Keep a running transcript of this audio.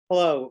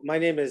Hello, my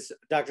name is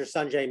Dr.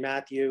 Sanjay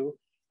Matthew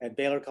at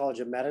Baylor College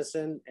of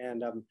Medicine,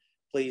 and I'm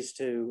pleased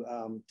to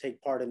take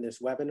part in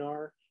this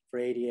webinar for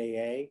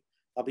ADAA.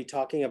 I'll be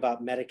talking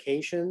about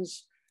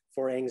medications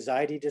for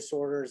anxiety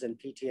disorders and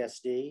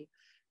PTSD,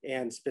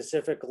 and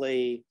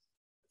specifically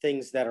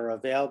things that are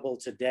available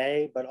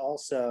today, but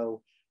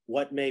also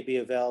what may be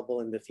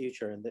available in the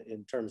future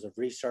in terms of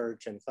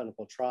research and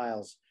clinical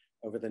trials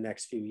over the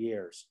next few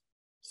years.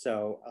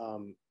 So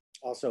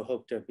also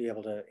hope to be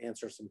able to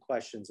answer some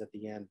questions at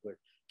the end with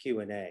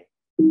Q&A.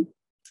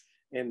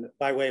 And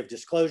by way of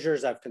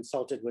disclosures, I've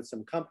consulted with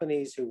some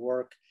companies who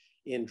work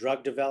in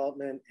drug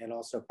development and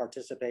also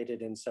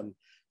participated in some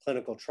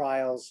clinical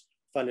trials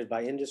funded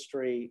by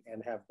industry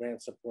and have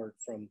grant support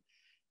from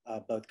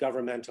both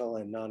governmental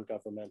and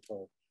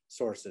non-governmental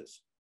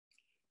sources.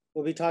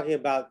 We'll be talking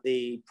about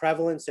the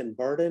prevalence and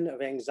burden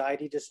of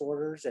anxiety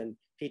disorders and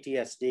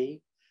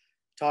PTSD,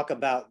 talk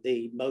about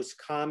the most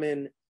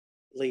commonly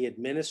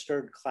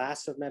administered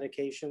class of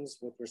medications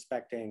with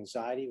respect to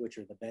anxiety, which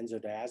are the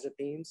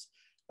benzodiazepines,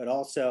 but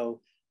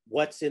also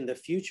what's in the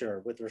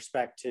future with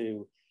respect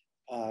to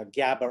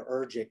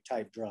GABAergic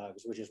type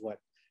drugs, which is what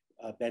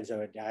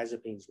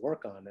benzodiazepines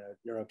work on,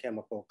 a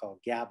neurochemical called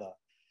GABA.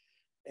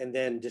 And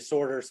then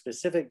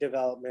disorder-specific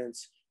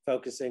developments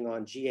focusing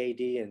on GAD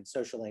and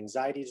social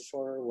anxiety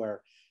disorder,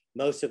 where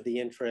most of the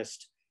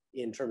interest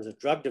in terms of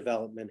drug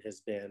development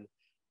has been,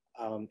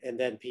 and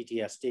then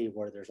PTSD,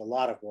 where there's a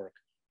lot of work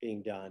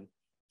being done,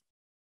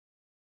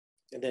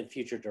 and then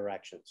future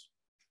directions.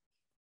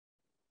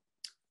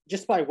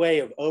 Just by way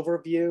of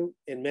overview,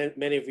 and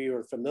many of you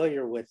are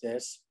familiar with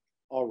this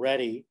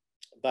already,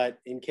 but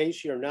in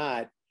case you're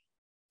not,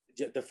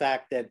 the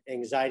fact that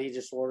anxiety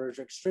disorders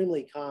are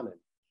extremely common.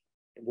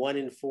 1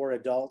 in 4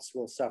 adults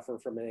will suffer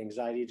from an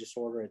anxiety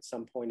disorder at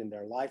some point in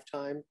their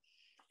lifetime.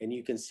 And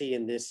you can see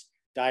in this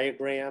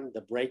diagram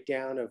the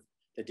breakdown of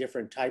the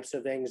different types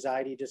of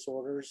anxiety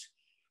disorders.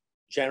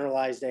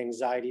 Generalized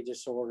anxiety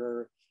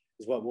disorder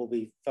is what we'll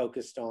be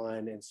focused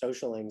on, and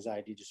social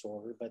anxiety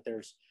disorder, but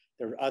there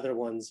are other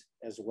ones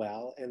as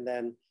well. And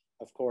then,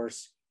 of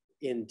course,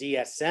 in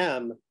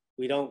DSM,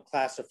 we don't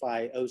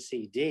classify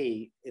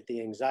OCD at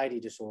the anxiety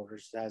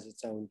disorders. It has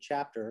its own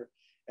chapter,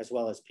 as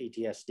well as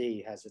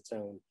PTSD has its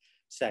own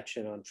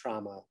section on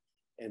trauma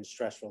and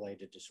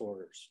stress-related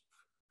disorders,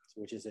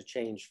 which is a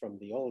change from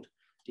the old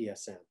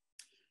DSM.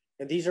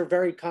 And these are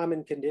very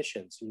common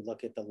conditions. You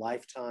look at the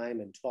lifetime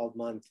and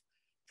 12-month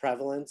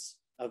prevalence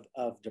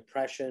of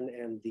depression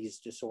and these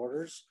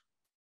disorders,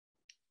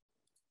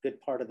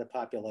 good part of the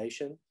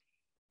population.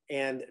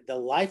 And the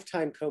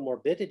lifetime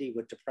comorbidity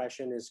with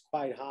depression is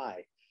quite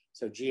high.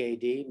 So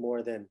GAD,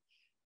 more than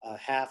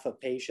half of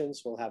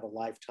patients will have a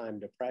lifetime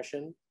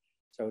depression.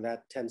 So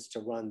that tends to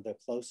run the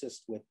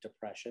closest with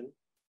depression.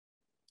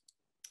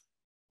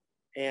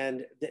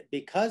 And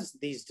because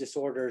these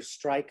disorders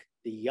strike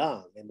the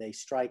young, and they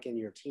strike in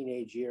your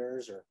teenage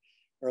years or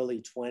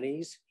early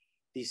 20s,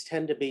 these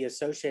tend to be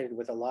associated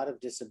with a lot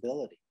of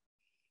disability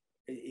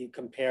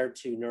compared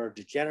to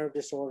neurodegenerative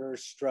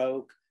disorders,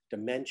 stroke,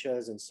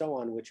 dementias, and so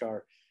on, which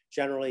are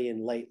generally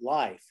in late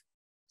life.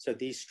 So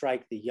these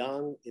strike the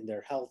young in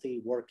their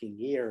healthy working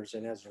years.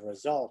 And as a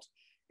result,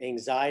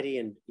 anxiety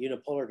and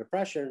unipolar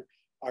depression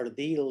are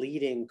the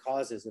leading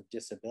causes of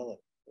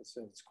disability.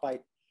 So it's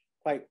quite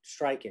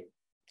striking.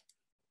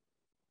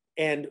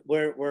 And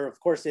we're of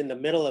course in the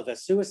middle of a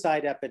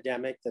suicide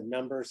epidemic. The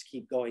numbers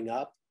keep going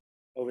up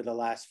over the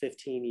last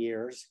 15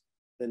 years.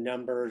 The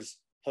numbers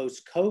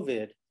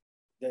post-COVID,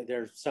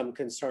 there's some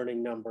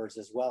concerning numbers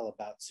as well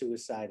about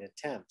suicide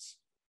attempts.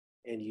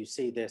 And you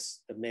see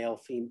this, the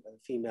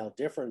male-female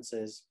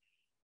differences.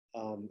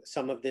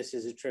 Some of this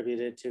is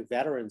attributed to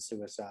veteran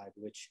suicide,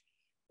 which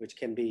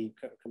can be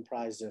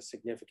comprised a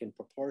significant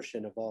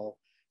proportion of all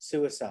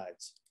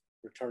suicides,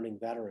 returning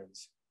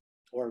veterans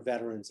or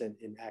veterans in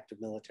active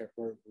military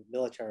or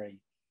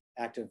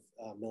active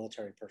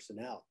military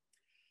personnel.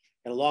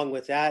 And along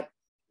with that,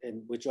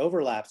 and which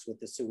overlaps with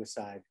the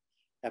suicide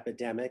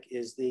epidemic,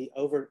 is the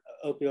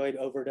opioid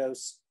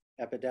overdose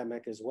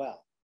epidemic as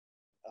well,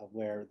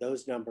 where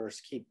those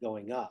numbers keep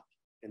going up.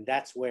 And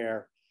that's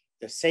where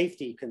the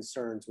safety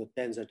concerns with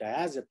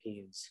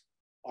benzodiazepines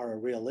are a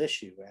real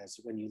issue, as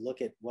when you look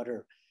at what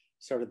are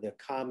sort of the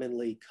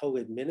commonly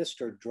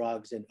co-administered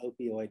drugs in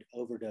opioid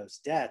overdose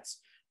deaths,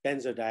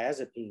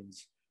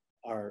 benzodiazepines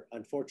are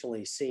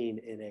unfortunately seen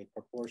in a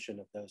proportion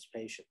of those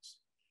patients.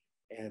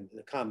 And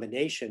the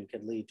combination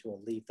can lead to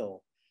a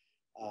lethal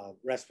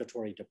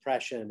respiratory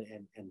depression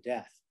and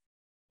death.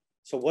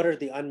 So what are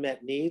the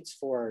unmet needs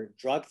for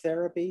drug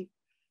therapy?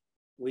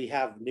 We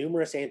have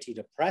numerous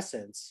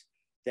antidepressants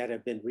that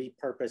have been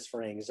repurposed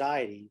for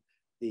anxiety,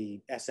 the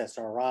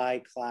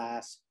SSRI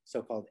class,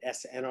 so-called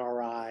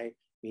SNRI,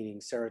 meaning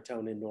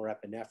serotonin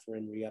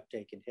norepinephrine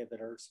reuptake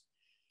inhibitors.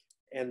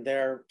 And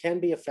they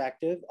can be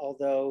effective,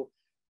 although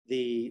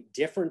the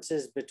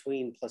differences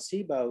between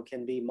placebo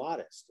can be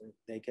modest.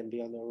 They can be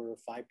on the order of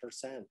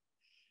 5%.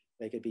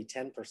 They could be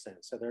 10%.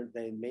 So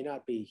they may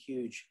not be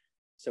huge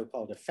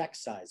so-called effect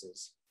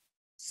sizes.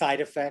 Side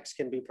effects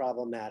can be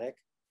problematic.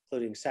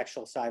 including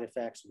sexual side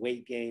effects,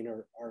 weight gain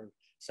are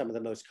some of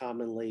the most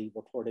commonly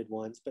reported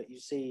ones, but you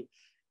see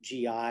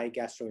GI,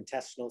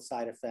 gastrointestinal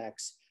side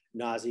effects,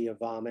 nausea,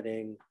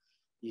 vomiting.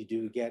 You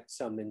do get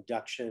some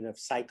induction of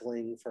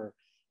cycling for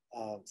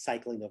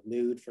cycling of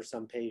mood for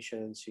some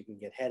patients. You can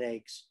get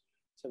headaches.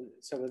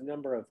 So a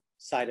number of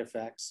side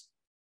effects.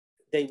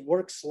 They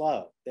work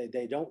slow.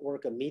 They don't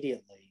work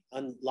immediately,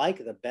 unlike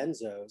the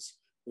benzos,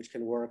 which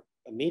can work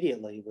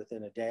immediately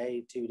within a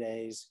day, 2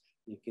 days.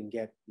 You can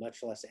get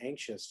much less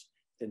anxious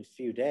than a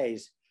few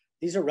days.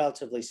 These are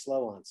relatively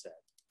slow onset.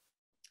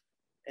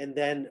 And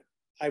then,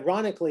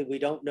 ironically, we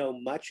don't know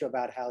much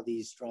about how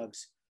these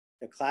drugs,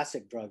 the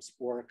classic drugs,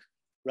 work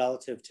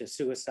relative to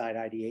suicide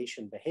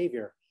ideation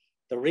behavior.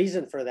 The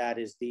reason for that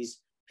is these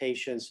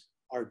patients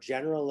are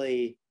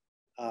generally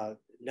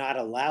not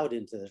allowed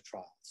into the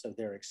trial. So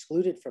they're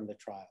excluded from the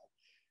trial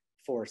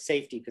for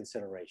safety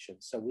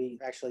considerations. So we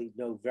actually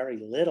know very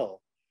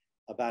little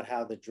about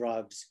how the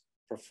drugs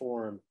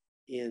perform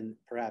in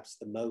perhaps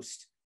the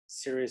most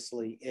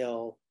seriously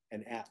ill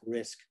and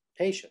at-risk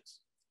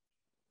patients.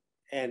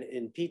 And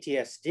in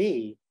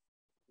PTSD,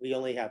 we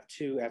only have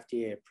 2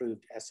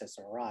 FDA-approved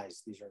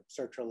SSRIs. These are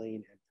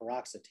sertraline and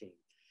paroxetine.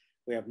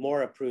 We have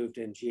more approved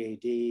in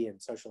GAD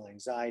and social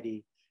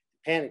anxiety,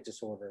 panic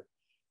disorder,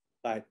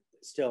 but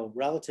still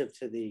relative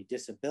to the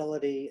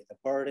disability, the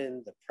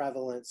burden, the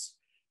prevalence,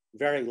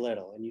 very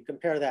little. And you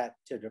compare that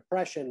to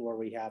depression, where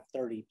we have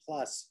 30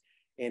 plus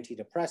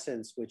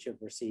antidepressants, which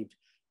have received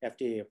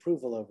FDA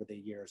approval over the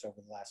years, over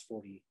the last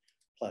 40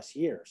 plus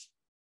years.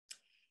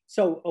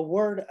 So a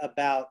word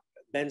about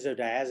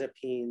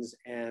benzodiazepines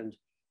and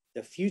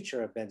the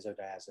future of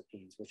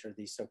benzodiazepines, which are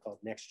these so-called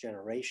next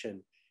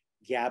generation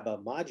GABA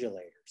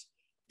modulators.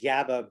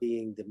 GABA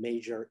being the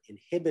major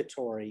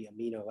inhibitory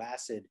amino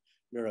acid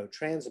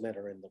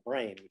neurotransmitter in the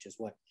brain, which is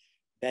what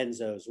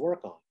benzos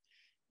work on.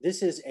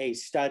 This is a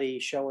study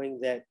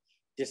showing that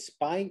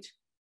despite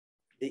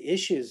the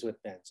issues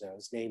with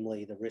benzos,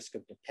 namely the risk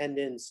of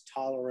dependence,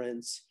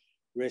 tolerance,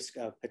 risk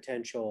of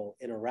potential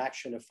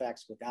interaction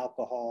effects with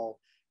alcohol,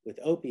 with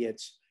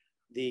opiates,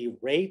 the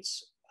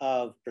rates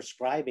of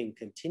prescribing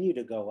continue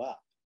to go up.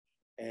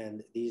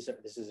 And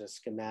this is a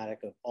schematic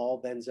of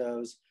all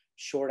benzos,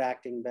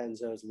 short-acting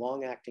benzos,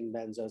 long-acting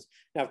benzos.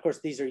 Now, of course,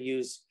 these are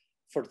used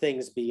for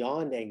things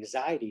beyond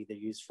anxiety. They're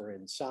used for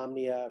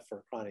insomnia,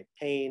 for chronic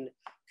pain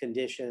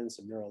conditions,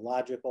 and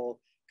neurological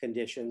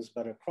conditions,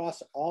 but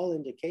across all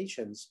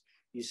indications,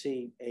 you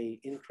see an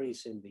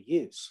increase in the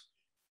use.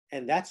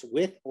 And that's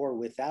with or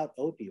without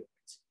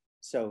opioids.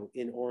 So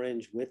in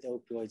orange, with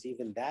opioids,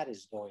 even that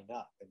is going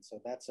up. And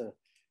so that's an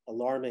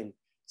alarming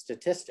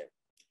statistic.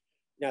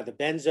 Now, the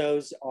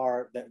benzos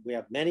we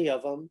have many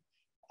of them.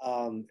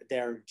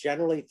 They're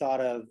generally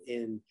thought of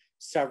in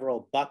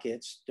several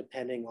buckets,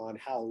 depending on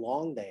how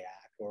long they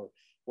act or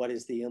what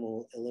is the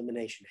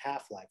elimination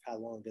half-life, how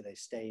long do they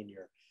stay in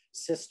your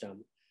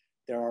system.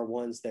 There are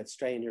ones that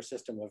stay in your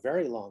system a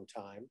very long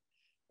time,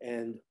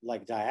 and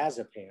like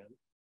diazepam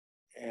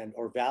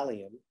or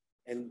Valium,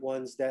 and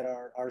ones that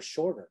are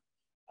shorter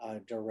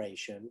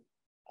duration,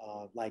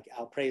 like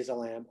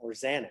alprazolam or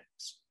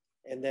Xanax,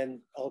 and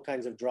then all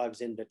kinds of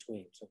drugs in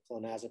between. So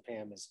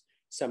clonazepam is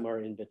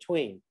somewhere in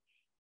between.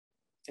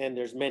 And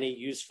there's many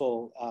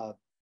useful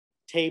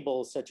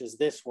tables, such as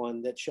this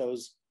one, that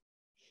shows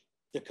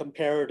the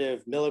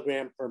comparative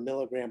milligram per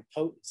milligram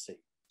potency.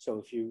 So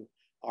if you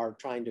are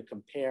trying to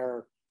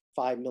compare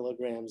 5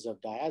 milligrams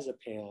of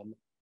diazepam,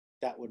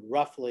 that would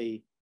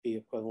roughly be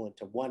equivalent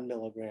to 1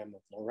 milligram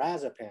of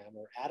lorazepam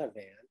or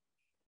Ativan,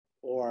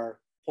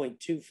 or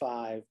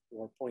 0.25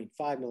 or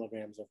 0.5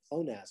 milligrams of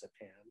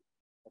clonazepam,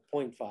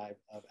 or 0.5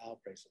 of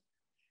alprazolam,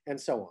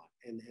 and so on.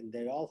 And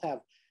they all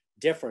have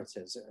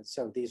differences. And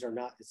so these are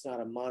not, it's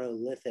not a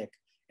monolithic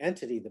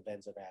entity, the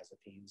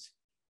benzodiazepines,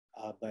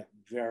 but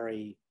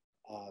very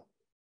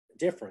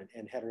different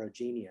and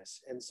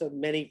heterogeneous. And so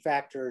many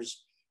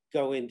factors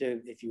go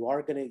into, if you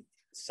are going to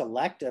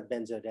select a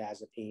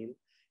benzodiazepine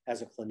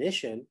as a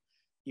clinician,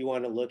 you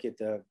want to look at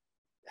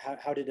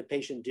how did the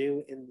patient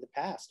do in the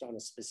past on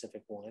a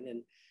specific one,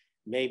 and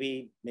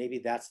maybe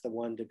that's the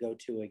one to go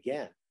to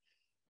again.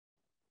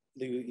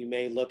 You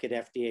may look at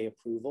FDA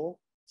approval.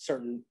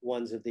 Certain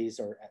ones of these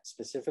are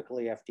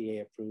specifically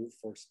FDA approved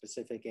for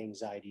specific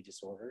anxiety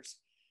disorders,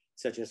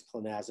 such as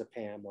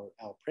clonazepam or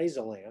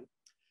alprazolam.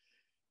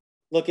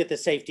 Look at the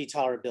safety,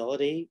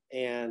 tolerability,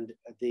 and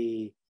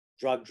the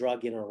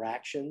drug-drug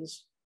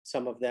interactions.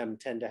 Some of them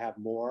tend to have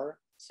more,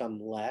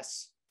 some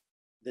less.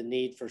 The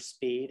need for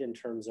speed in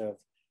terms of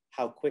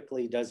how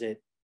quickly does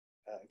it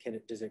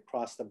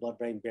cross the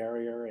blood-brain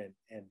barrier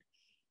and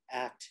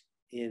act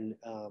in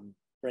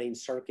brain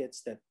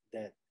circuits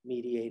that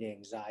mediate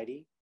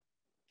anxiety.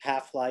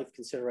 Half-life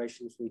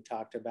considerations we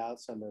talked about.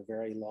 Some are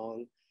very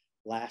long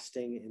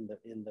lasting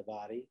in the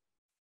body.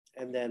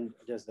 And then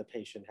does the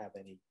patient have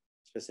any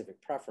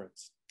specific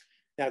preference?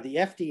 Now, the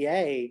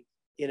FDA,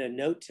 in a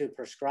note to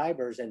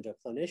prescribers and to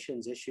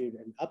clinicians, issued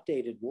an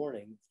updated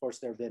warning. Of course,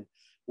 there have been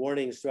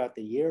warnings throughout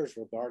the years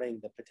regarding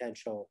the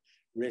potential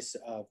risks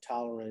of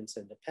tolerance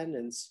and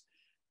dependence,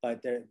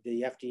 but the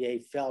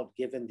FDA felt,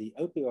 given the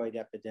opioid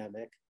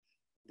epidemic,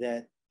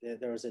 that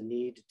there was a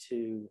need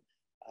to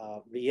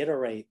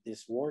reiterate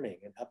this warning,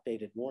 an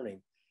updated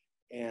warning.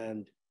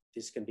 And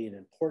this can be an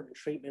important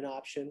treatment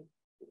option.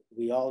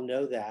 We all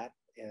know that,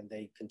 and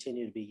they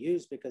continue to be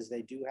used because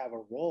they do have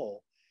a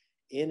role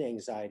in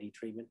anxiety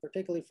treatment,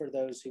 particularly for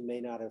those who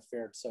may not have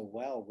fared so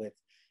well with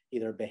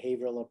either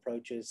behavioral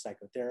approaches,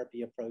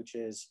 psychotherapy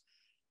approaches,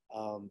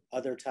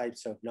 other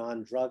types of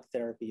non-drug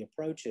therapy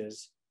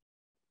approaches,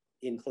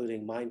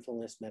 including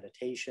mindfulness,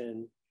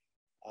 meditation,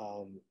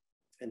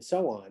 and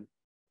so on.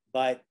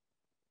 But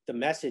the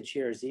message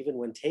here is, even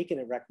when taken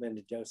at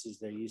recommended doses,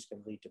 their use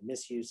can lead to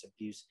misuse,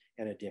 abuse,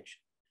 and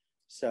addiction.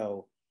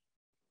 So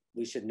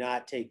we should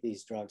not take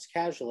these drugs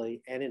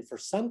casually. And for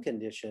some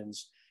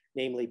conditions,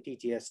 namely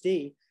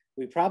PTSD,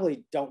 we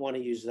probably don't want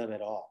to use them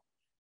at all.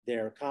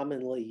 They're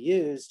commonly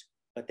used,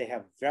 but they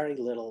have very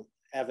little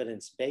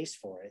evidence base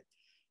for it.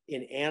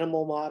 In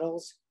animal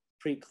models,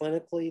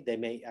 preclinically, they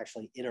may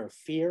actually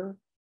interfere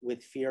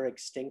with fear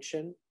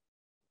extinction,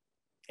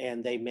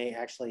 and they may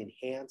actually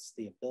enhance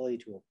the ability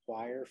to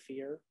acquire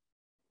fear.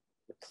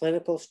 The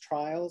clinical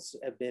trials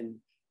have been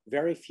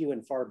very few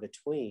and far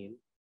between,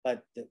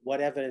 but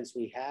what evidence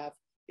we have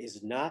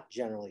is not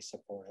generally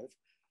supportive.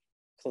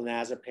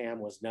 Clonazepam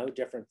was no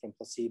different from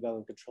placebo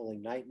in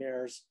controlling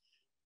nightmares,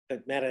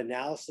 but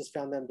meta-analysis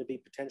found them to be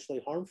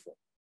potentially harmful.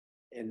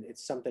 And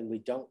it's something we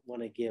don't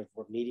want to give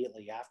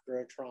immediately after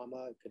a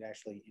trauma. It could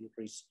actually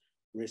increase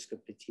risk of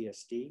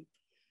PTSD.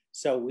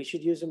 So we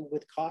should use them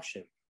with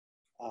caution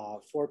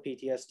for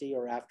PTSD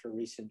or after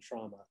recent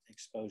trauma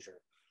exposure.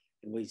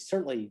 And we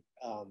certainly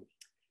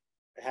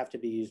have to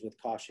be used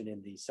with caution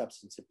in the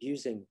substance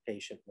abusing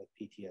patient with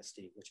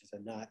PTSD, which is a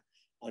not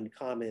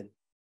uncommon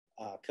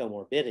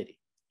comorbidity.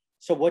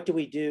 So what do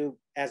we do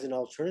as an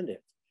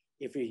alternative?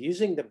 If you're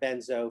using the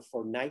benzo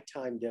for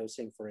nighttime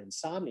dosing for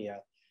insomnia,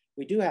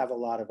 we do have a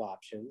lot of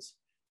options.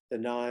 The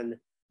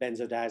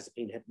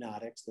non-benzodiazepine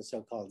hypnotics, the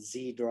so-called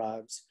Z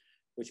drugs,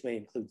 which may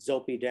include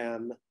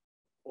zolpidem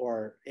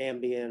or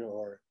Ambien,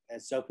 or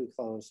as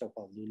zopiclone,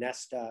 so-called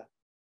Lunesta.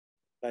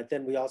 But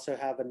then we also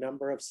have a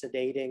number of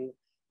sedating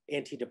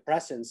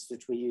antidepressants,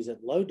 which we use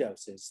at low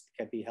doses,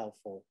 can be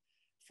helpful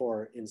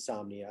for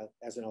insomnia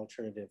as an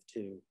alternative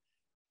to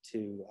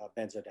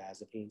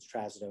benzodiazepines,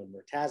 trazodone,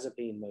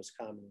 mirtazapine, most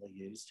commonly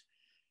used.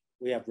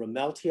 We have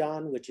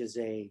Ramelteon, which is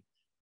a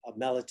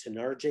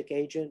melatonergic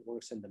agent,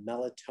 works in the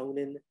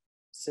melatonin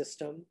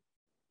system,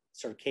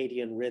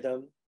 circadian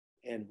rhythm,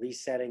 and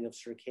resetting of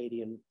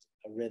circadian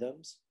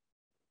rhythms.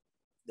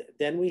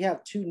 Then we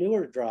have two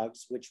newer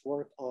drugs which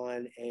work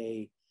on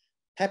a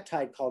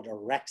peptide called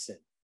orexin.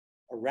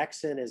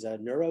 Orexin is a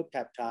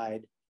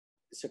neuropeptide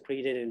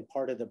secreted in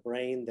part of the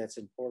brain that's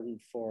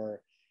important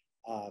for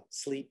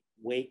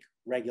sleep-wake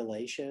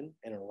regulation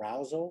and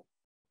arousal.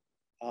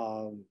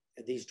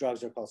 These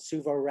drugs are called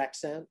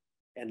suvorexant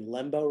and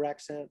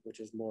lemborexant, which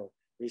is more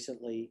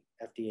recently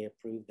FDA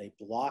approved. They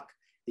block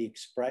the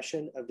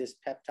expression of this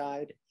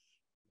peptide,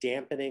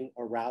 dampening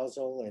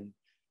arousal and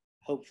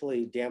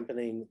hopefully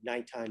dampening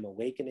nighttime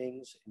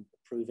awakenings and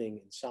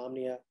improving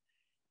insomnia.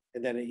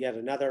 And then yet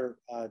another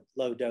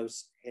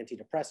low-dose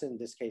antidepressant, in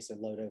this case a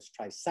low-dose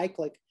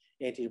tricyclic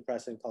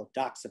antidepressant called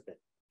doxepin,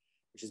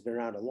 which has been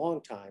around a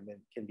long time and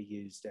can be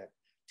used at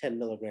 10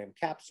 milligram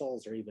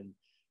capsules or even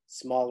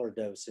smaller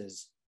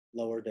doses,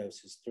 lower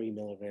doses, 3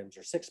 milligrams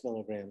or 6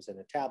 milligrams in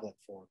a tablet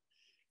form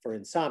for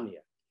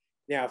insomnia.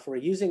 Now, if we're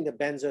using the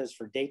benzos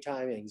for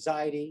daytime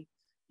anxiety,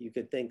 you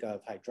could think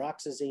of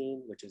hydroxyzine,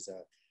 which is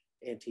an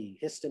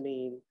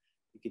antihistamine.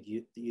 You could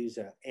use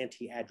an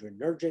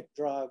antiadrenergic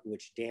drug,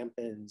 which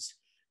dampens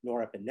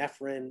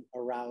norepinephrine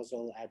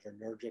arousal,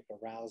 adrenergic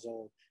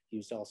arousal,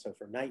 used also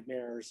for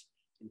nightmares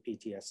and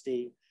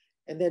PTSD.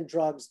 And then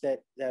drugs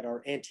that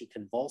are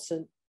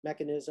anticonvulsant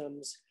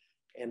mechanisms.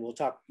 And we'll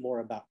talk more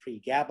about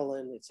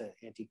pregabalin. It's an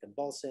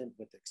anticonvulsant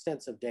with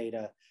extensive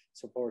data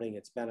supporting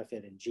its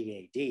benefit in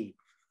GAD.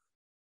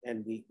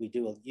 And we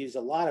do use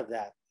a lot of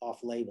that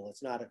off-label.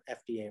 It's not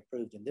FDA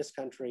approved in this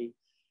country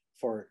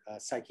for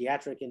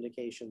psychiatric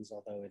indications,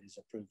 although it is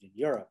approved in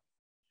Europe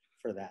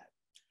for that.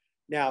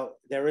 Now,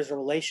 there is a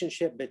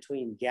relationship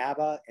between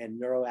GABA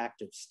and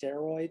neuroactive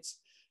steroids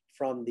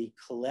from the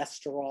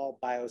cholesterol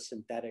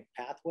biosynthetic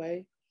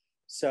pathway.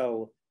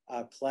 So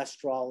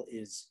cholesterol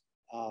is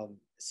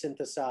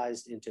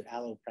synthesized into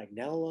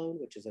allopregnanolone,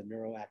 which is a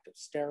neuroactive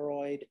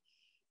steroid.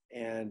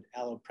 And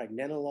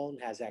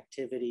allopregnanolone has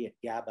activity at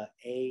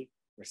GABA-A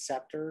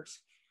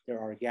receptors. There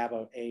are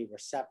GABA-A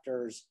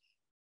receptors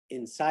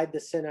inside the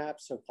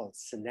synapse, so-called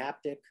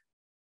synaptic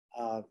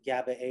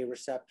GABA-A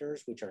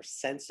receptors, which are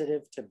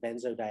sensitive to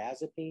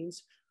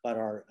benzodiazepines, but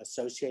are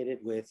associated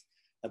with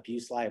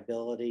abuse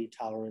liability,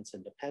 tolerance,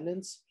 and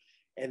dependence.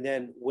 And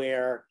then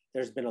where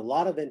there's been a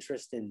lot of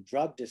interest in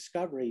drug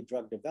discovery,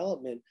 drug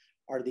development,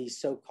 are these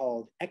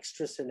so-called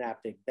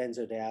extrasynaptic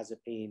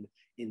benzodiazepine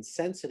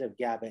insensitive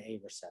GABA-A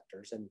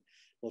receptors. And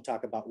we'll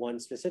talk about one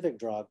specific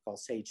drug called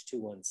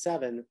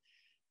SAGE-217,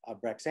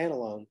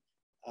 brexanolone,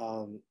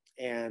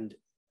 and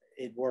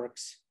it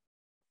works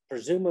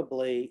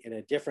presumably in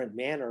a different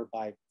manner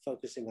by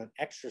focusing on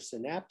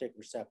extrasynaptic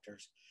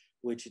receptors,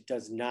 which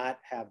does not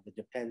have the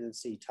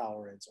dependency,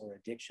 tolerance, or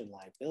addiction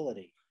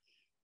liability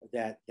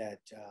that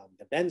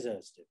the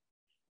benzos do.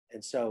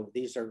 And so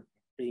these are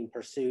being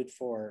pursued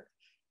for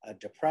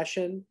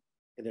depression,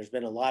 and there's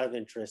been a lot of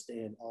interest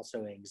in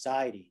also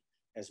anxiety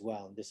as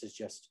well. And this is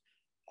just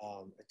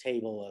a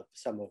table of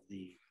some of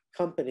the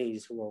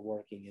companies who are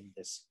working in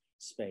this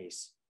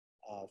space.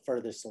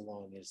 Furthest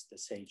along is the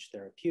Sage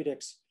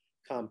Therapeutics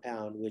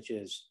compound, which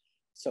is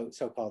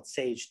so-called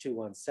Sage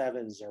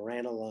 217,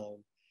 zuranolone.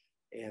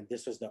 And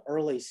this was the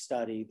earliest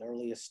study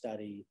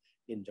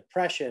in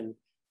depression,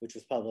 which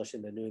was published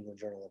in the New England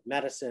Journal of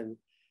Medicine,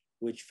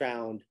 which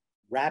found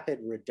rapid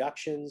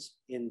reductions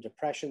in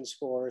depression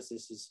scores.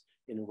 This is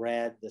in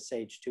red, the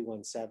Sage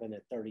 217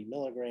 at 30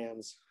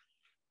 milligrams,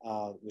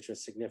 which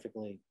was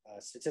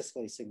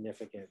statistically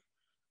significant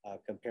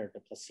compared to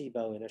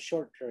placebo in a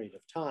short period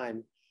of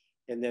time.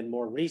 And then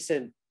more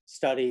recent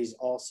studies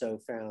also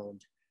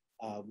found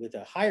with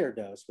a higher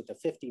dose, with a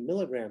 50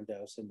 milligram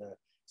dose in the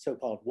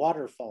so-called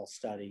waterfall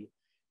study,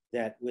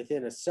 that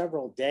within a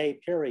several day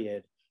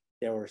period,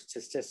 there were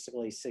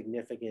statistically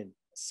significant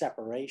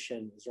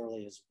separation as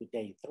early as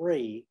day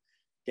 3,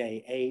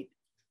 day 8,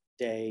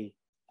 day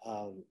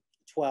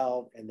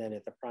 12, and then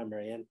at the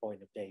primary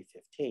endpoint of day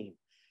 15,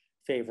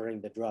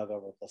 favoring the drug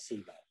over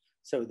placebo.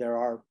 So there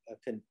are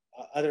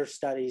other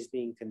studies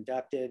being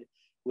conducted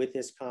with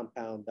this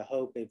compound. The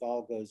hope, if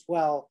all goes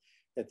well,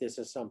 that this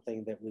is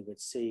something that we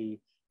would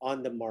see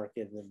on the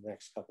market in the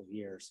next couple of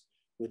years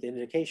with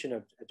indication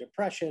of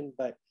depression,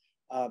 but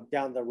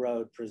down the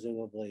road,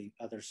 presumably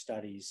other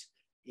studies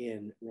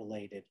in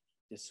related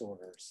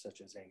disorders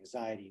such as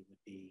anxiety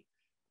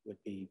would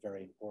be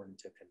very important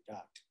to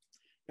conduct.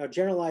 Now,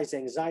 generalized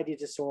anxiety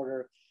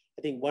disorder,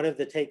 I think one of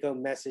the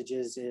take-home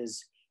messages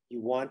is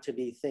you want to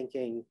be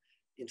thinking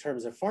in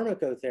terms of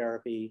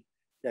pharmacotherapy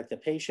that the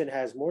patient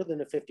has more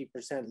than a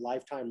 50%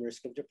 lifetime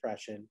risk of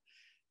depression.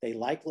 They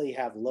likely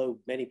have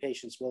many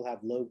patients will have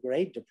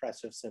low-grade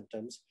depressive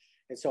symptoms.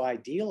 And so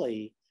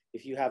ideally,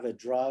 if you have a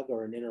drug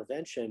or an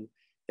intervention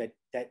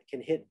that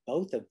can hit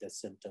both of the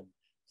symptom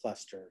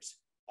clusters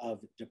of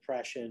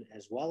depression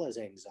as well as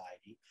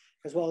anxiety,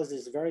 as well as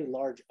this very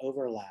large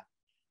overlap.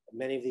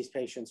 Many of these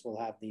patients will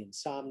have the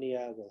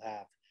insomnia, will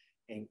have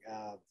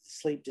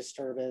sleep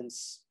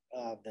disturbance,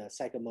 the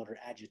psychomotor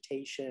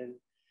agitation,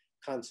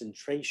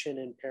 concentration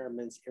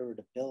impairments,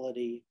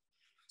 irritability.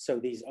 So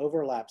these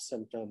overlap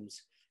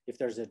symptoms, if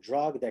there's a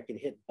drug that can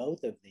hit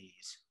both of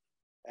these,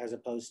 as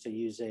opposed to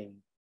using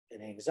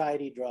an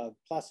anxiety drug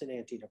plus an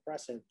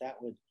antidepressant,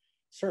 that would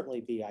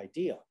certainly be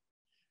ideal.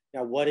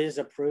 Now, what is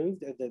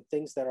approved? The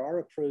things that are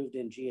approved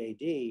in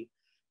GAD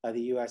by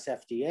the US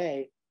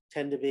FDA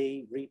tend to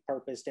be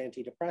repurposed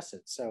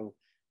antidepressants. So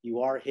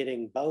you are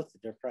hitting both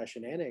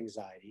depression and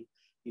anxiety.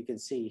 You can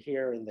see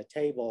here in the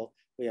table,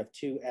 we have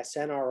 2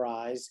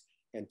 SNRIs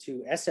and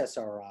 2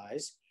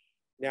 SSRIs.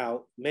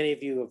 Now, many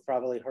of you have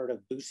probably heard of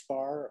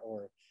Buspar,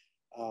 or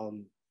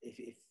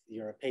if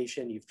you're a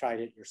patient, you've tried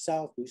it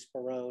yourself.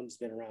 Buspirone has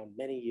been around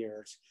many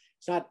years.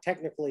 It's not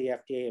technically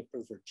FDA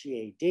approved for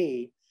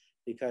GAD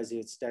because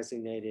it's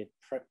designated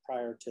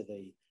prior to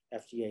the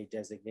FDA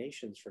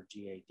designations for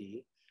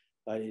GAD,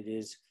 but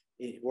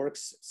it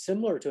works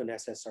similar to an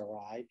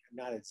SSRI,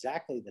 not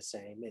exactly the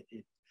same.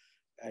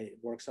 It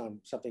works on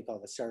something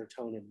called the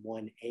serotonin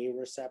 1A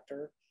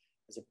receptor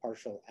as a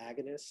partial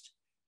agonist.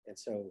 And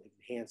so it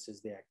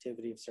enhances the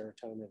activity of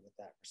serotonin with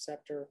that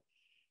receptor.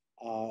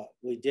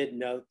 We did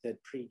note that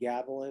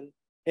pregabalin,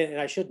 and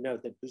I should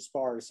note that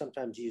Buspar is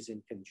sometimes used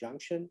in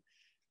conjunction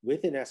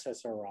with an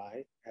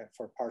SSRI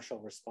for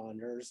partial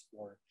responders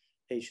or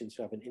patients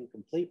who have an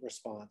incomplete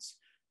response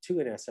to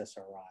an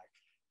SSRI.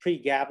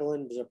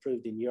 Pregabalin was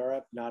approved in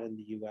Europe, not in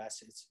the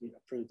US. It's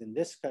approved in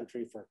this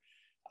country for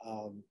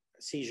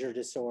seizure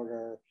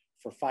disorder,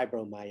 for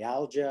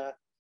fibromyalgia,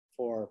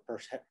 for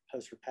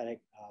post-herpetic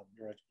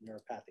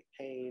neuropathic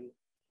pain,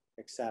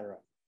 etc.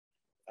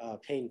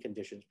 Pain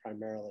conditions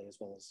primarily, as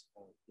well as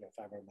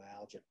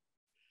fibromyalgia.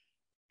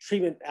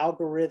 Treatment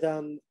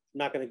algorithm, I'm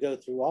not going to go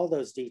through all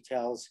those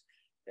details.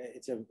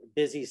 It's a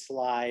busy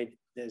slide.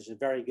 There's a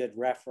very good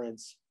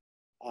reference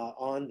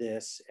on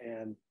this,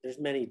 and there's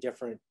many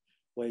different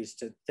ways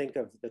to think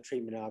of the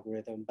treatment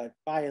algorithm, but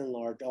by and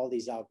large, all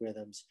these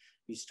algorithms,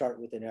 you start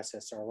with an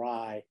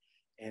SSRI,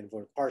 and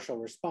for partial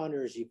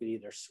responders, you could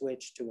either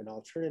switch to an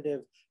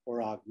alternative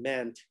or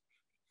augment,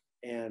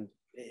 and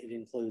it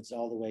includes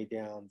all the way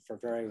down for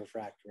very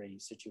refractory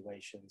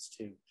situations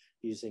to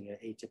using an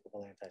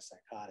atypical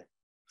antipsychotic.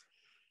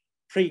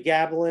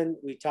 Pregabalin,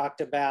 we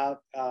talked about,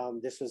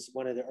 this was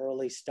one of the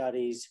early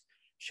studies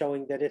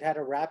showing that it had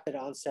a rapid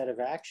onset of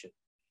action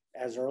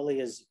as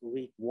early as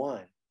week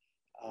 1,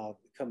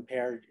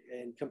 compared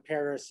in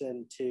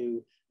comparison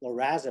to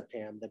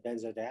lorazepam, the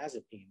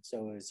benzodiazepine.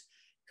 So it was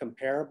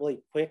comparably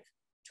quick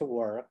to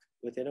work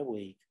within a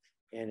week,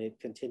 and it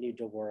continued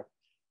to work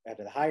at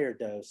a higher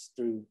dose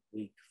through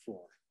week 4.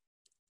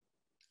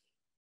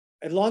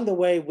 Along the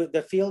way,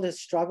 the field has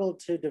struggled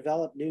to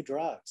develop new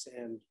drugs,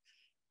 and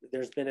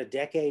there's been a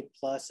decade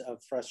plus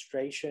of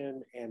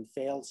frustration and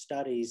failed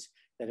studies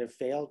that have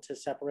failed to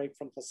separate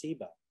from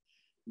placebo.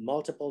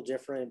 Multiple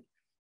different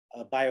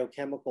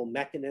biochemical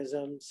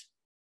mechanisms,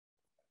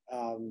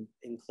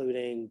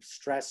 including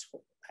stress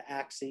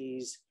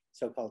axes,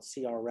 so-called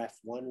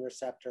CRF1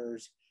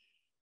 receptors,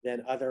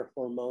 then other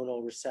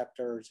hormonal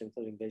receptors,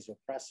 including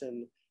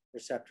vasopressin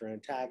receptor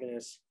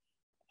antagonists,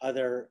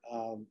 other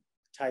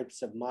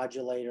types of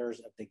modulators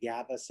of the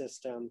GABA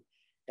system,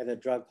 and a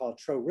drug called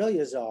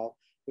troriluzole,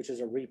 which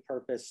is a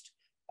repurposed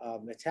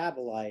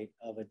metabolite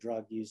of a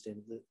drug used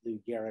in Lou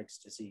Gehrig's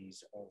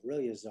disease, or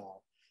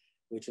riluzole,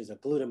 which is a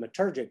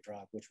glutamatergic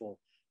drug, which we'll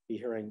be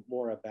hearing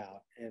more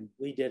about. And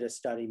we did a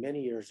study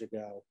many years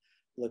ago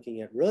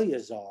looking at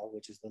riluzole,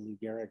 which is the Lou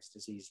Gehrig's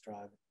disease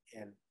drug,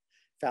 and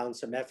found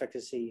some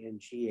efficacy in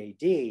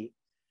GAD.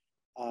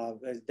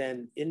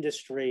 Then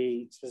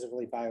industry,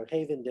 specifically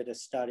Biohaven, did a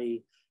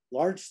study,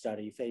 large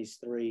study, phase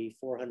 3,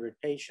 400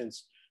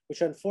 patients,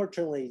 which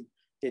unfortunately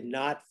did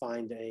not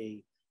find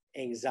a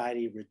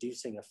anxiety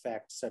reducing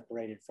effect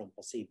separated from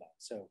placebo.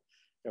 So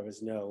there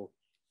was no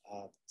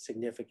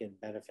significant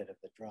benefit of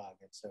the drug.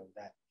 And so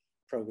that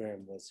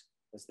program was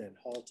then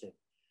halted.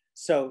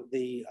 So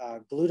the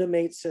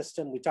glutamate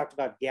system, we talked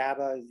about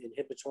GABA,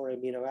 inhibitory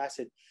amino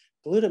acid.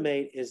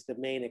 Glutamate is the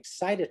main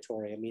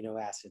excitatory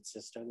amino acid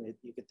system.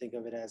 You could think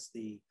of it as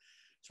the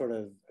sort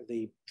of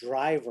the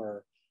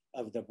driver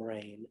of the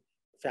brain,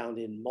 found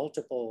in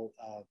multiple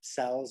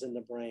cells in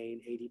the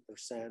brain.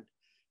 80%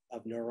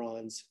 of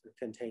neurons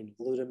contain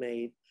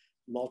glutamate,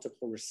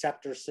 multiple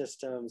receptor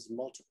systems,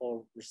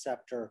 multiple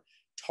receptor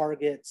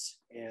targets.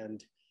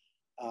 And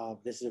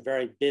this is a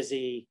very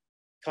busy,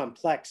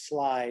 complex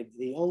slide.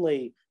 The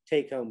only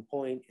take-home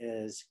point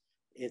is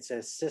it's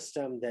a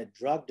system that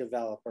drug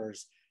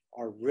developers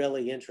are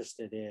really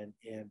interested in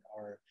and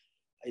are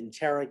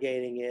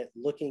interrogating it,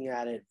 looking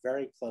at it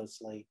very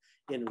closely.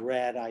 In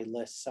red, I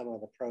list some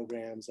of the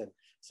programs and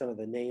some of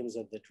the names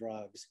of the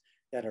drugs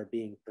that are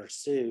being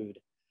pursued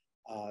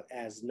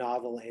as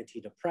novel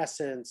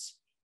antidepressants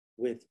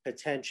with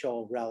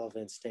potential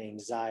relevance to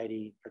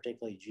anxiety,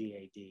 particularly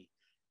GAD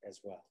as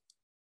well.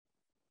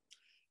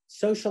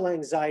 Social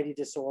anxiety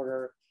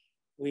disorder,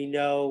 we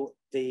know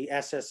the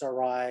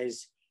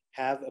SSRIs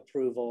have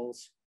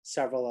approvals,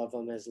 several of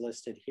them as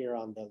listed here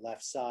on the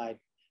left side,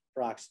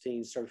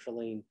 paroxetine,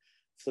 sertraline,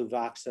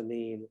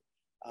 fluvoxamine,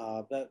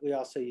 but we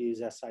also use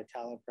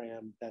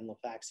escitalopram,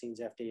 venlafaxine's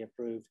FDA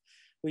approved.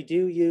 We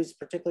do use,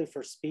 particularly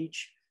for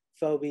speech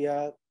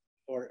phobia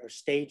or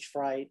stage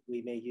fright,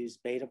 we may use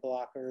beta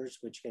blockers,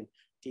 which can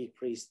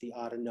decrease the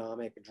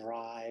autonomic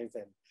drive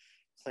and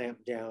clamp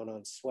down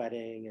on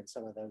sweating and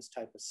some of those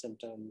type of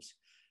symptoms.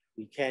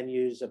 We can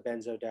use a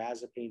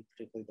benzodiazepine,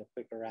 particularly the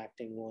quicker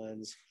acting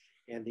ones,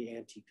 and the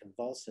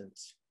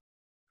anticonvulsants.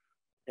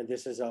 And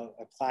this is a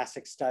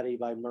classic study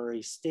by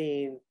Murray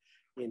Steen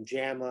in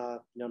JAMA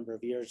a number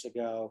of years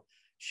ago,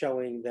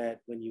 showing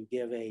that when you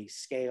give a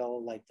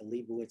scale like the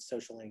Leibowitz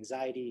social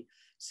anxiety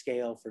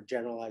scale for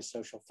generalized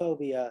social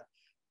phobia,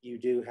 you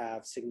do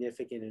have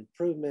significant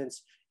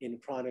improvements in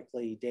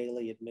chronically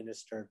daily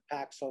administered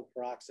Paxil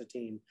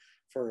paroxetine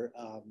for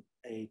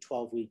a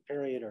 12-week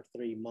period or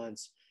 3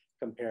 months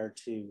compared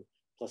to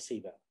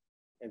placebo.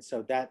 And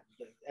so that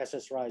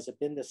SSRIs have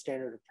been the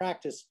standard of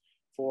practice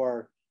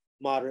for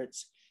moderate,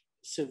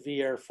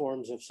 severe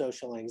forms of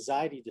social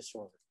anxiety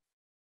disorder.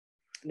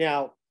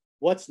 Now,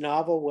 what's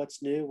novel,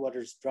 what's new, what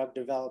are drug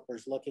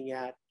developers looking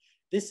at?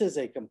 This is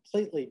a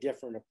completely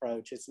different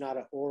approach. It's not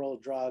an oral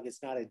drug,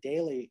 it's not a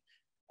daily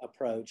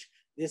approach.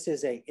 This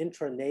is an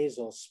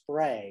intranasal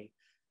spray,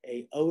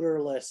 a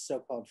odorless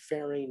so-called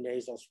pherine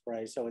nasal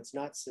spray, so it's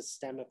not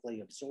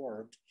systemically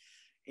absorbed.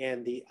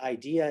 And the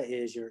idea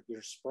is you're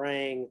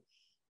spraying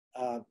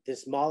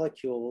this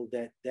molecule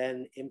that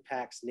then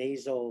impacts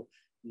nasal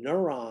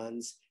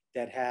neurons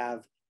that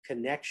have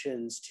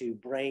connections to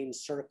brain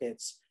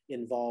circuits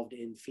involved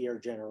in fear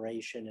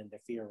generation and the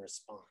fear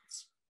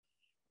response.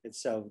 And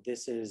so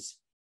this is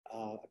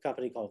a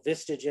company called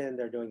Vistagen.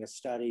 They're doing a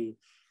study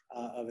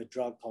of a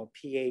drug called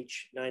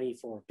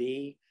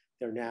PH94B.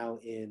 They're now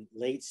in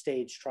late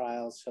stage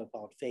trials,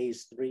 so-called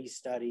phase 3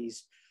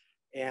 studies.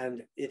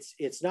 And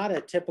it's not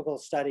a typical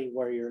study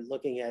where you're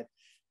looking at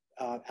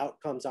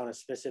outcomes on a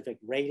specific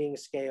rating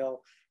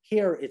scale.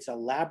 Here, it's a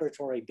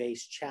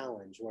laboratory-based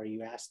challenge where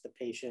you ask the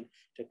patient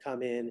to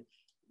come in,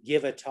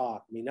 give a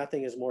talk. I mean,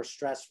 nothing is more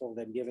stressful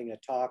than giving a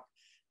talk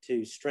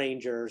to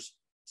strangers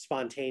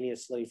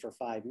spontaneously for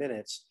 5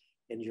 minutes,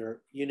 and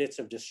your units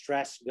of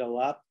distress go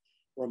up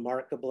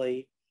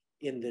remarkably.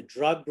 In the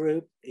drug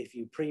group, if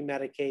you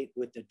pre-medicate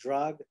with the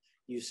drug,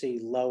 you see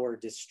lower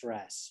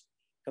distress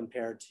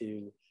compared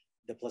to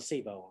the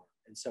placebo arm.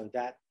 And so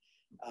that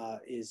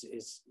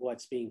is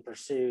what's being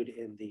pursued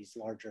in these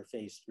larger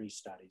phase 3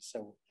 studies.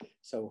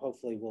 So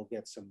hopefully we'll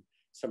get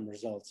some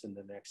results in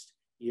the next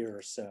year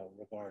or so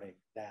regarding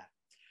that.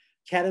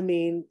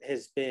 Ketamine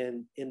has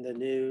been in the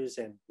news,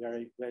 and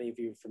very many of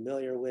you are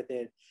familiar with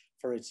it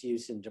for its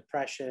use in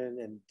depression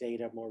and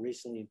data more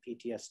recently in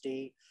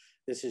PTSD.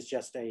 This is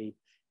just a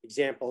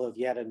example of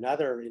yet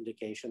another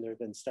indication. There have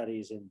been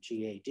studies in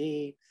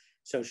GAD,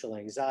 social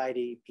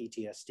anxiety,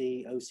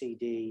 PTSD,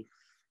 OCD,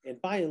 and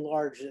by and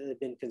large, they've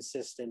been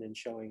consistent in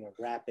showing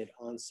a rapid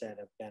onset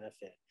of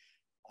benefit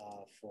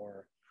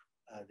for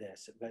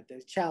this. But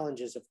the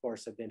challenges, of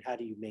course, have been how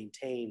do you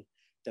maintain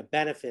the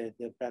benefit?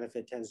 The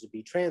benefit tends to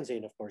be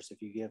transient, of course,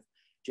 if you give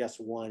just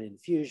one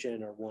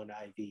infusion or one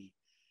IV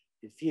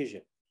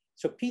infusion.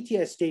 So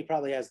PTSD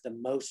probably has the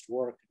most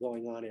work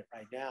going on it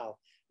right now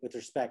with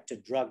respect to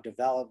drug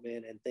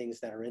development and things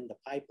that are in the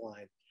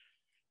pipeline.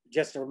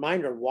 Just a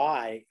reminder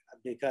why,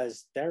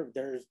 because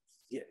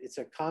it's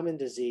a common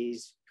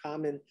disease,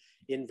 common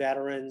in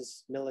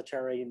veterans,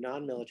 military,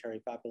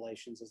 non-military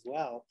populations as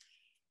well,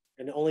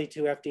 and only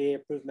 2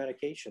 FDA-approved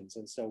medications.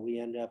 And so we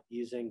end up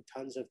using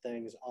tons of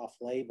things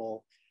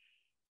off-label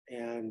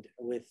and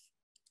with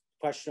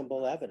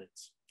questionable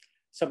evidence.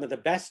 Some of the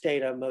best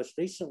data most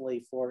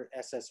recently for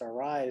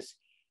SSRIs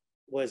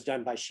was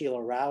done by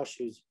Sheila Rausch,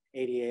 who's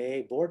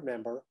ADAA board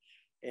member,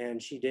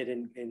 and she did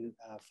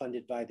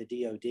funded by the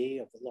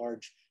DoD of a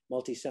large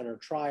multi-center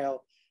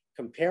trial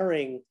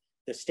comparing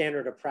the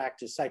standard of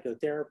practice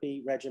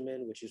psychotherapy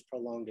regimen, which is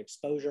prolonged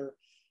exposure,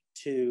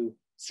 to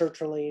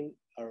sertraline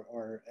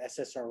or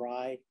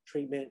SSRI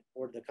treatment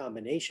or the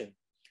combination,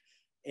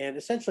 and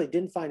essentially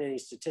didn't find any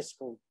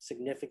statistical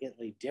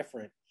significantly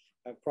different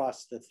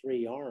across the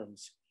 3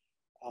 arms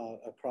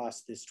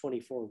across this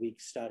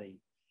 24-week study.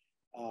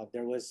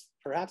 There was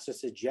perhaps a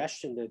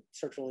suggestion that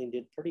sertraline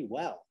did pretty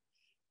well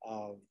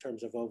in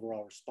terms of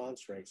overall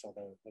response rates,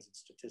 although it wasn't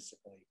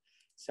statistically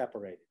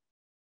separated.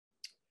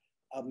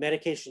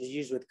 Medications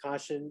used with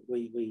caution,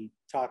 we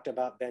talked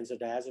about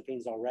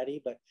benzodiazepines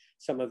already, but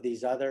some of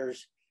these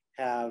others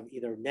have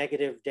either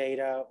negative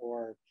data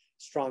or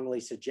strongly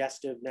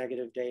suggestive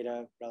negative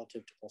data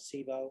relative to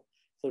placebo,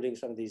 including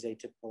some of these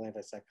atypical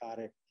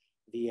antipsychotic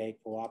VA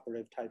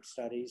cooperative type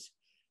studies.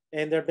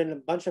 And there have been a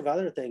bunch of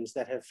other things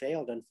that have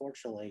failed,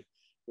 unfortunately.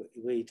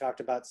 We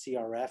talked about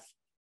CRF,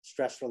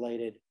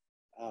 stress-related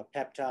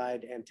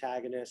peptide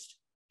antagonist,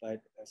 but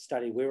a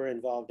study we were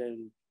involved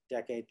in a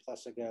decade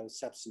plus ago,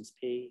 substance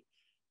P,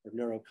 or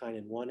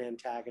neurokinin 1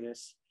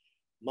 antagonists.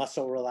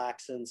 Muscle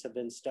relaxants have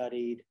been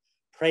studied.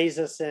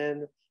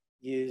 Prazosin,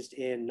 used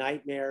in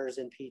nightmares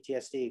and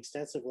PTSD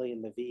extensively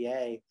in the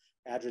VA,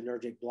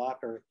 adrenergic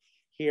blocker.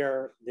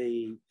 Here,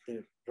 the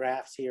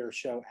graphs here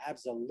show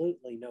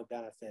absolutely no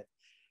benefit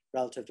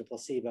relative to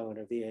placebo in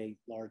a VA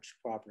large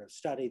cooperative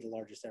study, the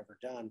largest ever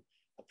done.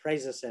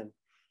 Prazosin,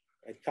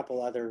 a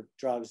couple other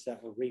drugs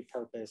that were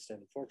repurposed and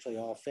unfortunately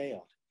all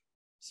failed.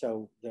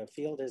 So the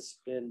field has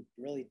been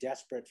really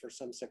desperate for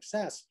some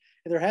success,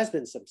 and there has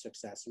been some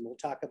success. And we'll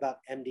talk about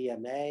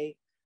MDMA,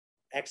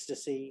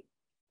 ecstasy,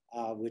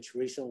 which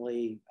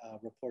recently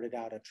reported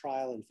out a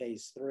trial in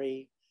phase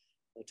 3.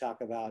 We'll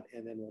talk about,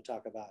 and then we'll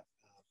talk about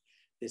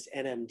this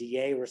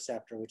NMDA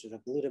receptor, which is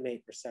a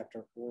glutamate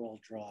receptor oral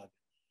drug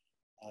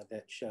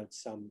that showed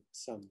some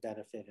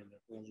benefit in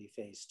the early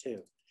phase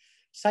 2.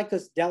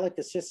 Psychedelic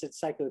assisted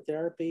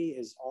psychotherapy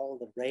is all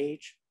the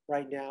rage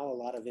right now. A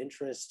lot of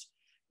interest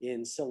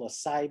in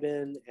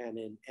psilocybin and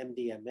in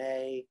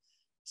MDMA.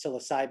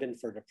 Psilocybin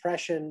for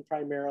depression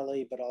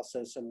primarily, but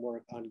also some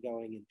work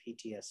ongoing in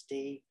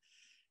PTSD.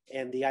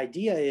 And the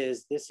idea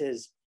is this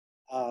is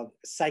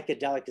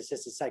psychedelic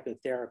assisted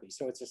psychotherapy.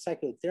 So it's a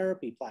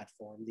psychotherapy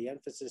platform. The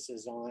emphasis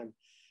is on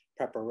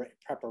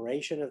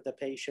preparation of the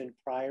patient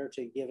prior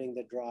to giving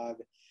the drug,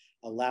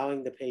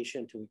 allowing the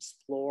patient to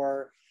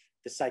explore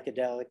the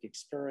psychedelic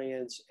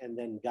experience, and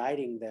then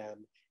guiding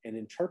them and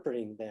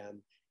interpreting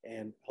them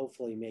and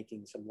hopefully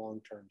making some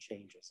long-term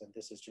changes. And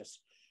this is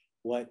just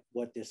what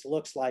this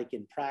looks like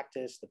in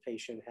practice. The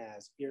patient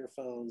has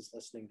earphones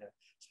listening to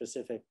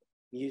specific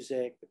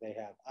music, they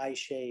have eye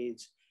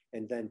shades,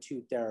 and then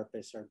 2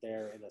 therapists are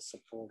there in a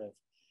supportive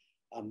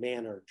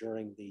manner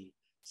during the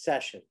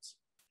sessions.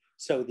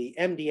 So the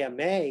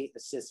MDMA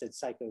assisted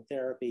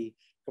psychotherapy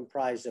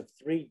comprised of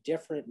 3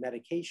 different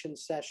medication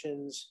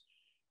sessions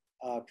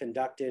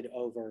conducted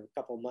over a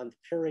couple-month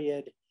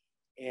period.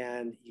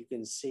 And you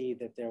can see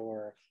that there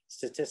were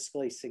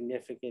statistically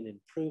significant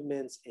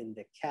improvements in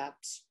the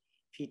CAPS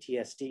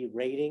PTSD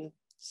rating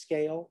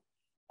scale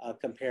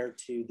compared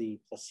to the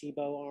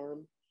placebo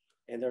arm.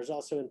 And there's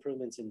also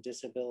improvements in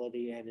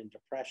disability and in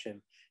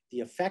depression. The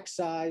effect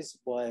size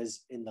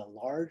was in the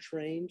large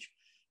range.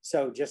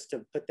 So just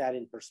to put that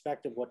in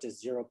perspective, what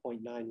does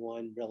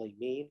 0.91 really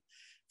mean?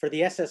 For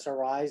the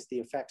SSRIs, the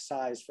effect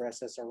size for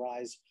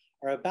SSRIs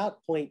are about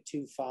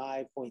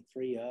 0.25,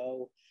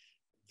 0.30,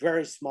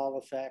 very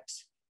small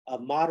effects. A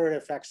moderate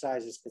effect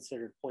size is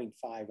considered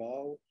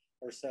 0.50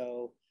 or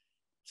so.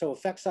 So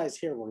effect size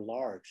here were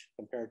large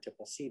compared to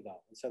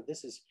placebo. And so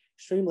this is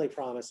extremely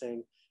promising.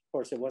 Of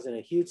course, it wasn't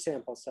a huge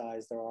sample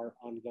size. There are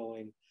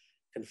ongoing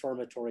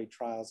confirmatory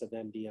trials of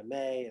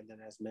MDMA, and then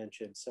as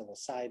mentioned,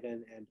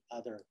 psilocybin and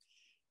other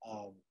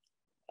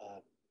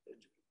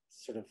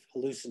sort of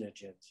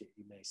hallucinogens,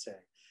 you may say.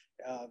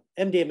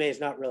 MDMA is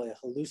not really a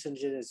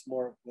hallucinogen, it's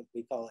more what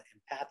we call an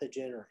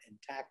empathogen or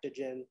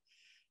entactogen.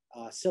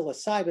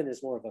 Psilocybin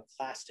is more of a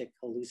plastic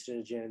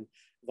hallucinogen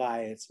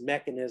via its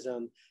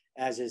mechanism,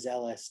 as is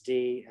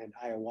LSD and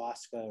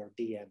ayahuasca or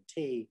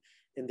DMT.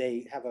 And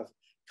they have a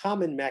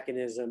common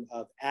mechanism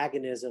of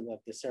agonism of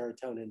the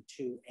serotonin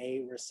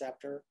 2A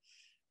receptor.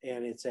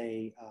 And it's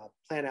a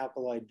plant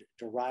alkaloid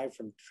derived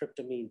from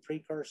tryptamine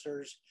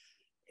precursors.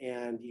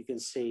 And you can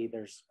see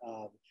there's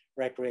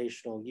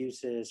recreational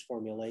uses,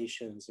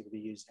 formulations. It can be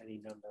used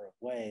any number of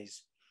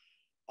ways.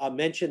 I'll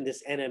mention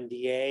this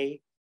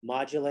NMDA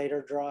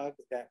modulator drug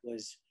that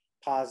was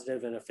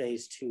positive in a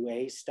phase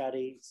 2A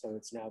study. So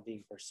it's now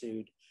being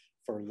pursued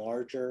for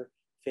larger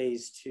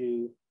phase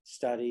 2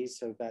 studies.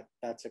 So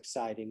that's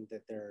exciting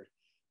that there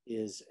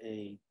is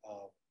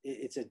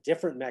it's a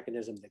different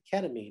mechanism than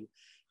ketamine.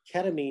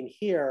 Ketamine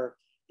here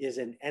is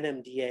an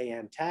NMDA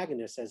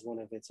antagonist as one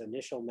of its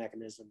initial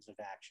mechanisms of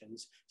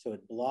actions. So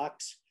it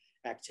blocks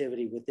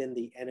activity within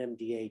the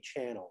NMDA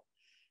channel.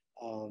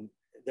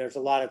 There's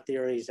a lot of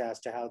theories as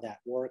to how that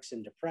works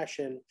in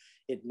depression.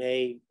 It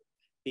may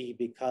be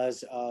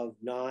because of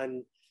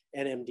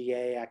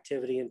non-NMDA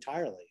activity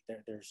entirely.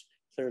 There's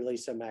clearly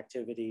some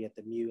activity at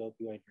the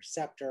mu-opioid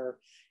receptor,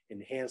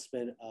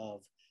 enhancement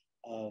of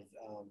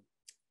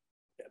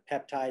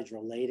peptides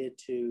related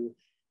to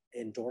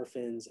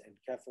endorphins and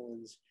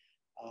kephalins.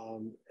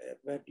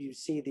 But you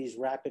see these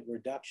rapid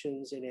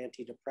reductions in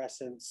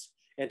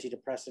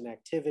antidepressant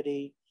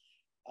activity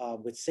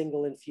with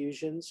single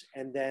infusions.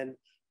 And then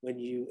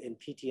in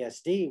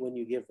PTSD, when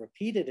you give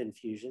repeated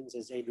infusions,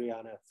 as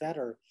Adriana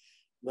Fetter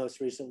most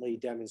recently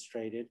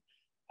demonstrated,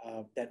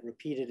 that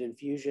repeated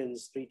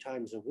infusions 3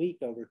 times a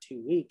week over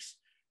 2 weeks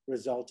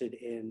resulted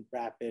in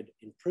rapid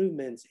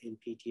improvements in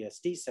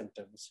PTSD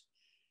symptoms,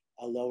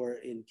 lower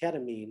in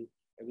ketamine,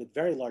 with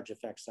very large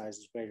effect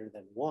sizes greater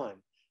than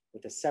 1,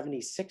 with a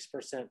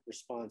 76%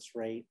 response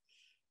rate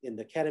in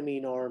the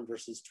ketamine arm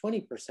versus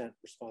 20%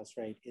 response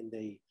rate in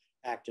the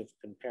active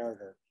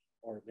comparator,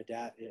 or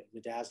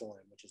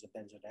midazolam, which is a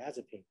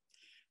benzodiazepine.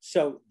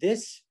 So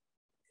this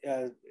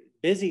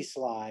busy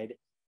slide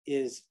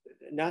is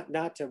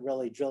not to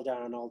really drill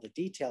down on all the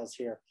details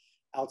here,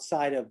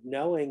 outside of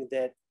knowing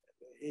that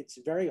it's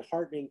very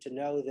heartening to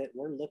know that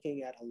we're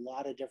looking at a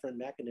lot of different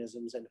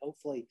mechanisms, and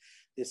hopefully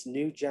this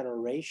new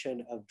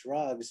generation of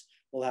drugs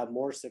will have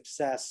more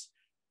success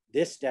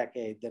this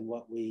decade than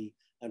what we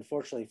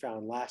unfortunately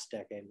found last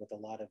decade with a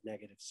lot of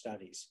negative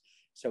studies.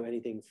 So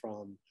anything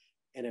from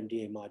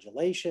NMDA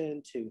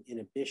modulation to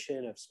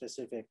inhibition of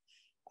specific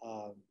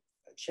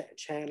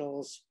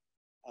channels,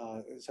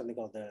 something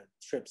called the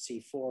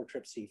TRPC4,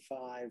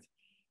 TRPC5,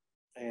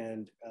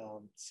 and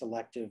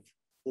selective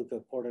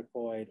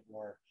glucocorticoid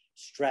or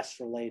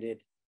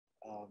stress-related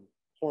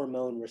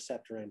hormone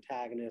receptor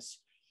antagonists.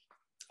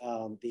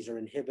 These are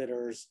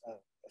inhibitors,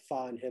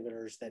 FA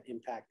inhibitors that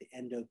impact the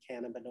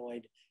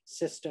endocannabinoid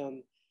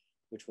system,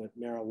 which what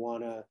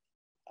marijuana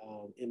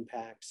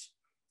impacts,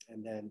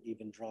 and then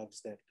even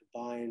drugs that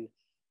combine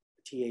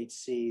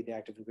THC, the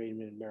active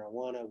ingredient in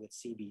marijuana, with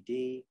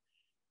CBD,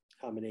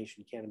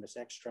 combination cannabis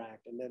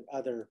extract, and then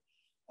other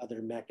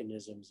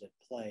mechanisms at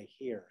play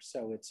here.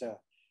 So it's a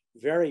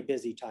very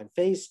busy time.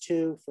 Phase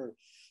 2, for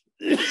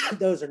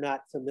those are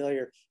not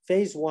familiar,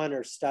 phase 1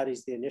 are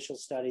studies, the initial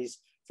studies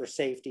for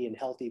safety in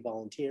healthy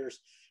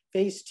volunteers.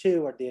 Phase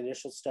 2 are the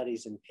initial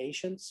studies in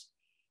patients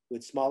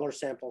with smaller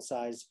sample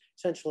size,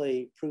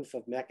 essentially proof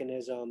of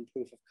mechanism,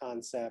 proof of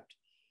concept.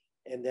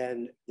 And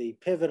then the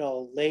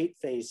pivotal late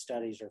phase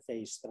studies are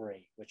phase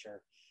 3, which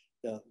are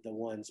the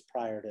ones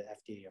prior to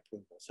FDA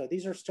approval. So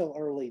these are still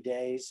early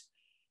days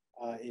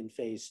in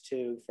phase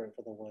 2 for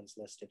the ones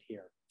listed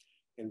here.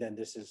 And then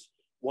this is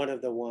one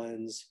of the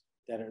ones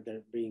that are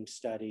being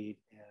studied,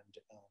 and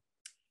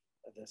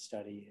the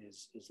study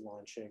is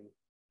launching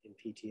in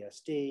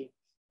PTSD.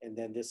 And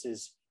then this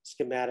is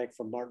schematic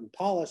from Martin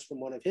Paulus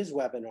from one of his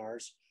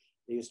webinars.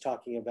 He was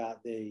talking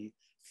about the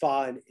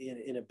FA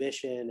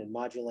inhibition and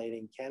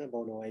modulating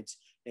cannabinoids.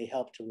 They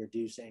help to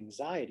reduce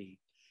anxiety.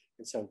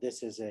 And so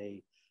this is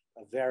a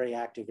very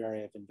active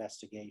area of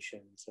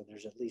investigation. So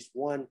there's at least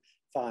one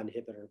FA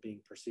inhibitor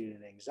being pursued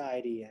in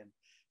anxiety, and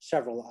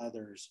several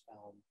others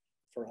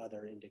for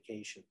other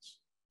indications.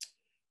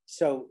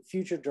 So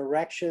future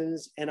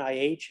directions,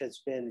 NIH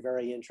has been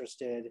very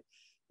interested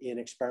in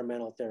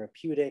experimental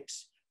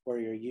therapeutics, where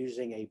you're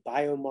using a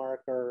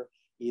biomarker,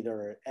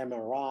 either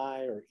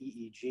MRI or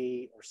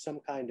EEG, or some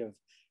kind of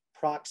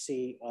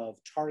proxy of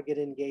target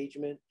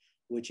engagement,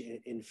 which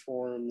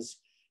informs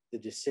the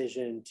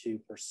decision to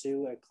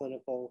pursue a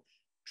clinical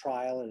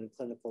trial and a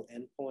clinical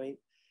endpoint.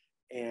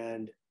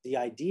 And the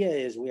idea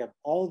is we have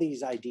all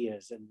these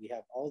ideas, and we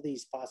have all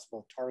these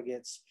possible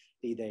targets,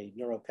 be they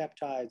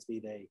neuropeptides,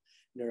 be they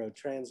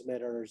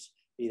neurotransmitters,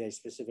 be they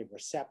specific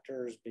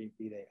receptors, be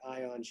they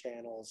ion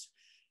channels,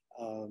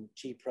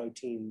 G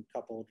protein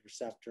coupled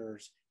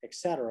receptors, et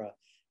cetera.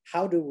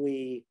 How do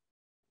we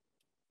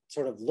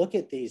sort of look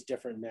at these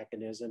different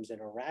mechanisms in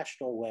a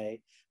rational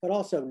way, but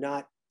also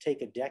not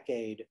take a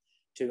decade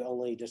to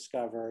only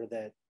discover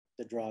that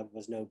the drug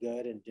was no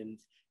good and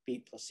didn't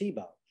beat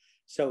placebo?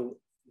 So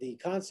the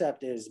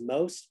concept is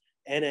most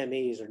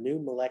NMEs or new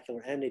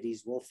molecular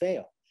entities will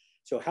fail.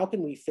 So how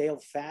can we fail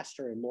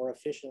faster and more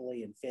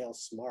efficiently and fail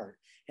smart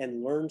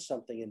and learn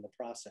something in the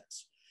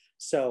process?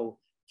 So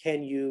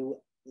can you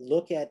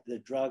look at the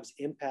drug's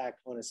impact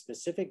on a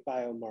specific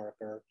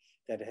biomarker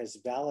that has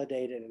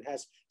validated and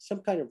has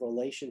some kind of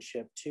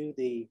relationship to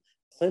the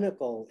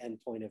clinical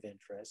endpoint of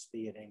interest,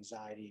 be it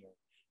anxiety or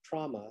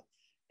trauma,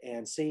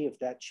 and see if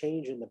that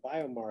change in the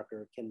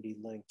biomarker can be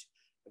linked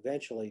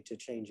eventually to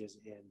changes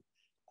in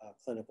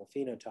clinical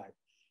phenotype.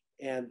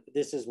 And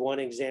this is one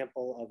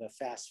example of a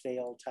fast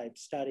fail type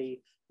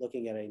study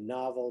looking at a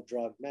novel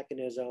drug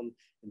mechanism,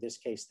 in this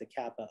case, the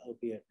kappa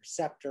opiate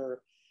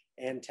receptor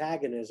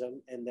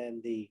antagonism. And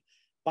then the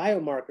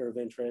biomarker of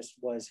interest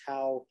was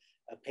how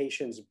a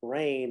patient's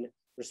brain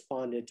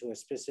responded to a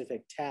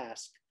specific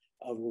task,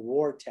 a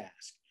reward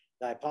task.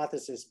 The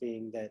hypothesis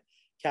being that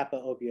kappa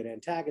opiate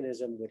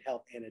antagonism would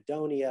help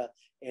anhedonia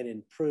and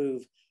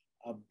improve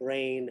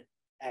brain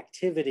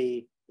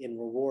activity in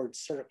reward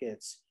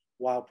circuits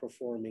while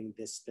performing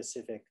this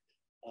specific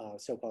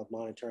so-called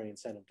monetary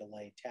incentive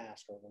delay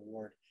task or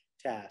reward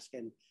task.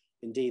 And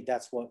indeed,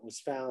 that's what was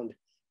found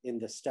in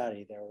the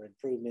study. There were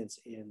improvements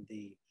in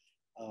the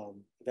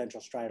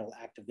ventral striatal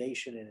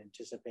activation and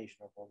anticipation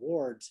of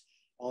rewards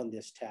on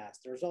this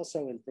task. There's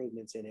also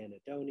improvements in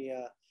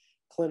anhedonia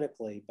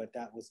clinically, but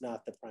that was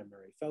not the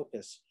primary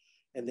focus.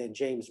 And then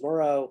James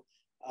Murrow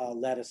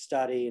led a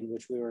study in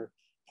which we were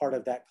part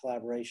of that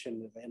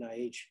collaboration with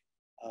NIH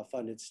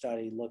funded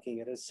study looking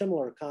at a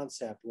similar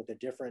concept with a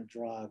different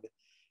drug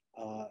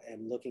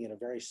and looking at a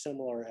very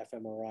similar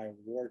fMRI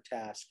reward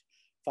task,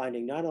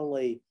 finding not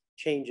only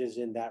changes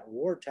in that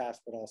reward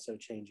task, but also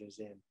changes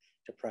in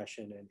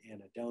depression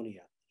and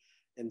anhedonia.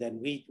 And then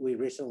we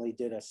recently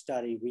did a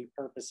study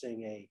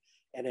repurposing a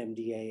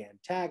NMDA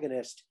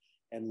antagonist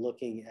and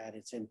looking at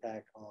its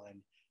impact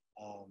on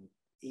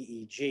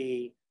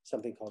EEG,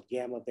 something called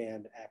gamma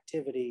band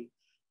activity,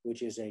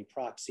 which is a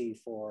proxy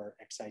for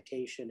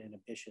excitation,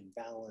 inhibition,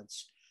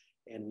 balance.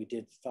 And we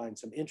did find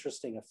some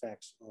interesting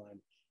effects on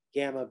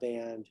gamma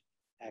band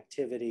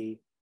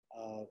activity,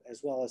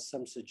 as well as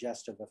some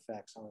suggestive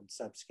effects on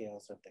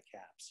subscales of the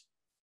CAPS.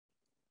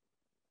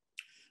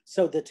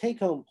 So the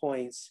take-home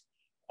points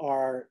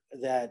are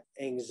that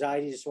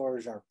anxiety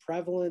disorders are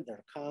prevalent,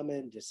 they're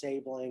common,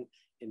 disabling.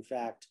 In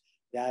fact,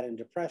 that and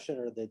depression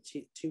are the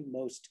two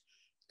most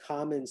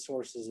common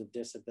sources of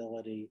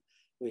disability.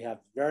 We have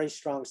very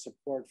strong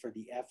support for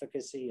the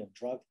efficacy of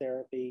drug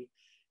therapy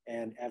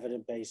and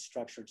evidence-based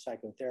structured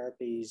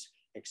psychotherapies,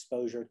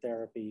 exposure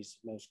therapies,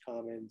 most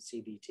common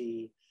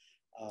CBT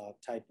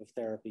type of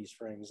therapies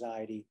for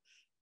anxiety.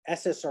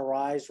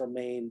 SSRIs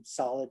remain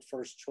solid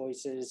first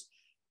choices.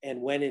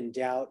 And when in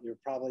doubt, you're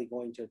probably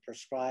going to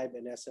prescribe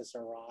an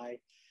SSRI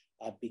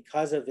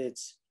because of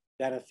its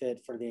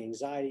benefit for the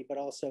anxiety, but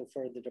also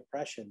for the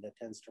depression that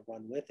tends to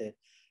run with it.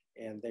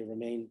 And they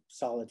remain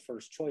solid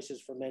first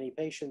choices for many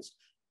patients,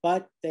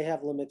 but they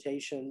have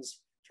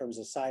limitations in terms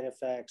of side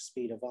effects,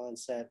 speed of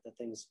onset, the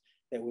things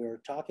that we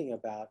were talking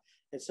about.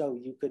 And so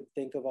you could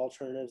think of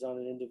alternatives on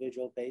an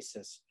individual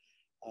basis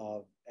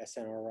of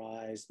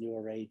SNRIs,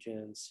 newer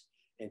agents,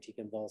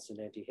 anticonvulsant,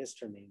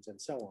 antihistamines,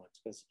 and so on,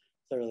 because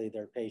clearly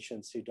there are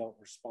patients who don't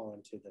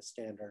respond to the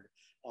standard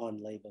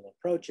on-label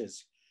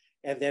approaches.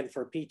 And then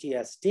for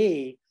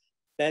PTSD,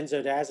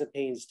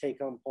 benzodiazepines,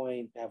 take-home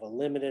point, have a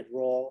limited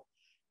role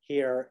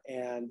here,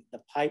 and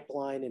the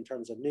pipeline in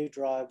terms of new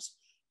drugs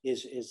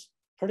is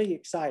pretty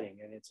exciting,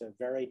 and it's a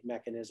varied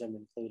mechanism,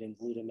 including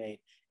glutamate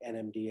and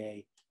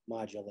NMDA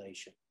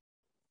modulation.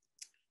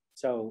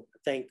 So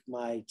thank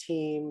my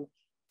team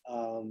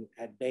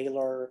at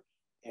Baylor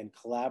and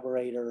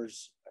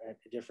collaborators at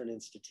different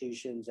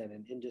institutions and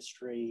in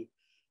industry,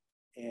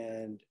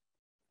 and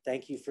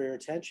thank you for your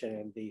attention,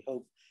 and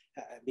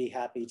be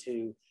happy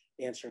to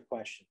answer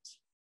questions.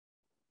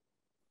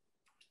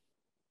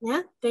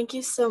 Yeah, thank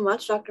you so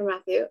much, Dr.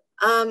 Matthew.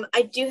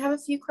 I do have a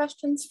few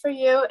questions for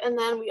you, and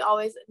then we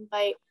always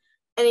invite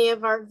any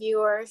of our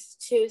viewers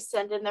to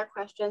send in their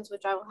questions,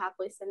 which I will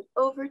happily send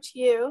over to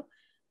you.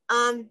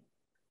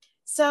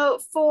 So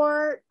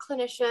for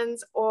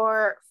clinicians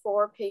or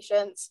for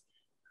patients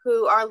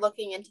who are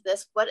looking into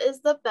this, what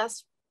is the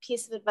best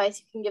piece of advice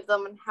you can give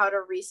them on how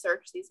to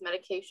research these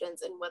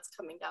medications and what's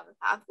coming down the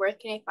path? Where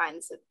can I find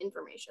this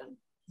information?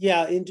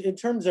 Yeah, in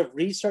terms of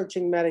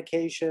researching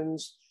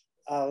medications,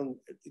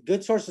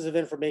 good sources of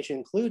information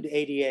include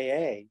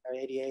ADAA.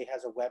 ADAA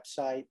has a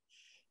website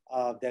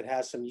that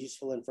has some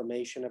useful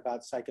information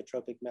about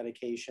psychotropic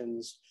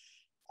medications.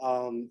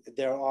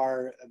 There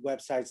are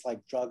websites like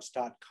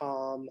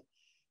drugs.com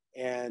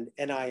and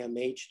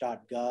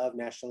NIMH.gov,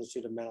 National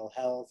Institute of Mental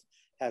Health,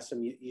 has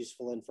some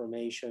useful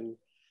information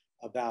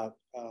about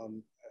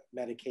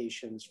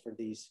medications for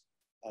these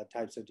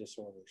types of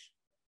disorders.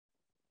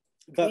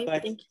 Great,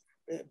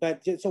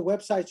 So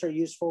websites are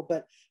useful,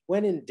 but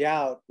when in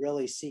doubt,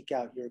 really seek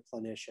out your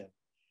clinician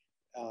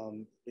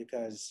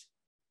because,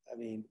 I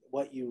mean,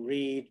 what you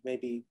read may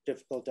be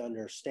difficult to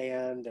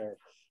understand, or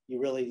you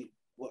really,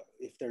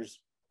 if there's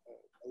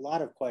a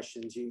lot of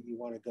questions, you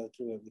want to go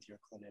through it with your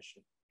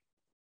clinician.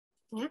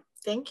 Yeah,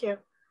 thank you.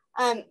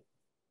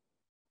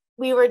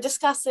 We were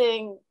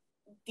discussing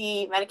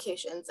the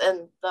medications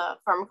and the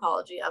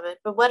pharmacology of it,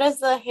 but what is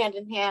the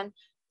hand-in-hand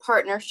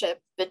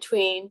partnership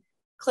between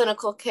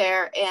clinical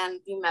care and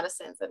the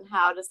medicines, and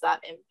how does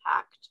that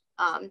impact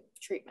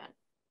treatment?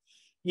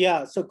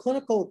 Yeah, so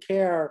clinical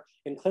care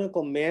and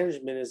clinical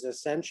management is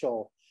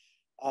essential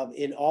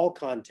in all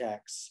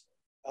contexts,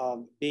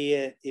 be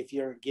it if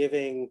you're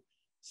giving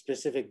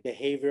specific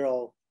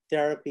behavioral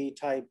therapy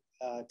type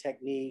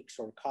techniques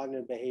or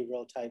cognitive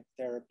behavioral type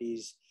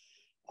therapies.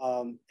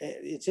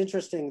 It's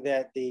interesting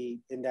that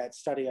in that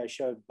study I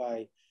showed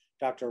by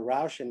Dr.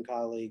 Rausch and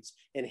colleagues,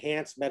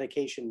 enhanced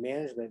medication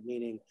management,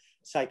 meaning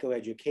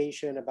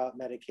psychoeducation about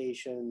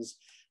medications,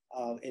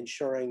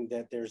 ensuring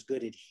that there's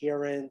good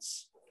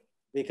adherence,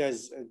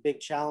 because a big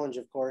challenge,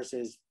 of course,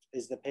 is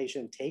the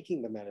patient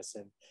taking the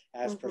medicine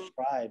as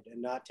prescribed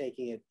and not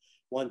taking it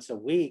once a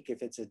week.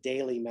 If it's a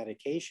daily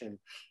medication,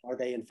 are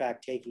they in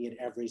fact taking it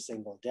every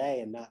single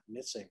day and not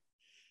missing?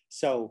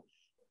 So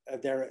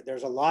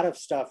there's a lot of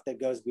stuff that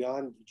goes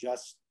beyond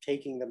just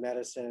taking the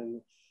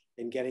medicine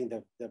and getting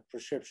the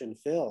prescription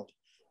filled.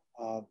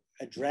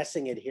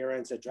 Addressing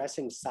adherence,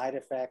 addressing side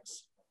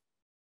effects,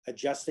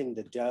 adjusting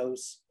the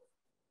dose,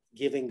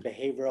 giving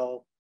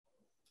behavioral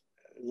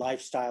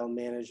lifestyle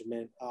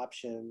management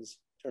options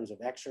in terms of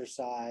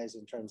exercise,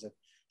 in terms of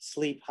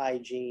sleep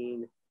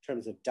hygiene, in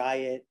terms of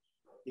diet,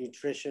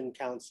 nutrition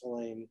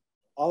counseling.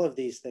 All of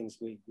these things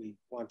we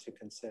want to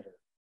consider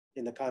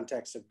in the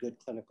context of good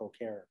clinical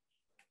care.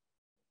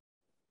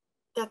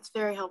 That's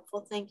very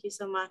helpful. Thank you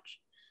so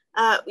much.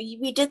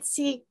 We did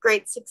see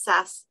great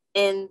success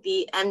in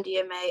the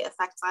MDMA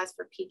effect size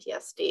for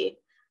PTSD.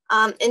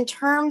 In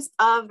terms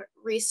of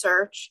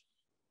research,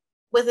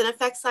 with an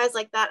effect size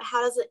like that,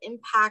 how does it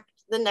impact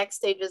the next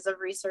stages of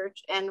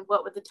research, and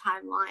what would the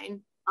timeline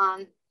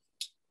on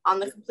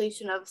the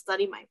completion of a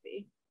study might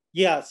be?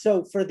 Yeah,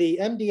 so for the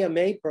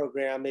MDMA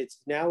program,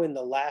 it's now in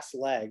the last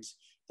legs.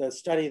 The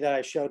study that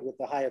I showed with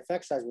the high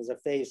effect size was a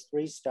phase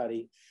 3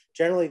 study.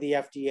 Generally, the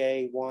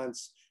FDA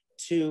wants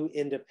 2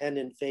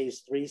 independent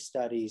phase 3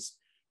 studies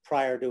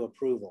prior to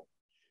approval.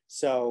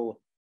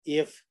 So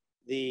if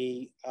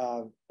the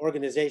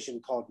organization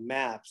called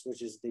MAPS,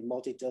 which is the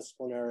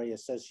Multidisciplinary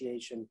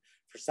Association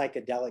for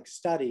Psychedelic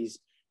Studies,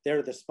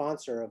 they're the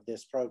sponsor of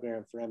this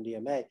program for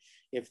MDMA.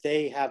 If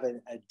they have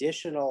an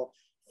additional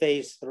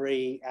phase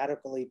 3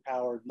 adequately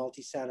powered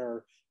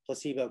multi-center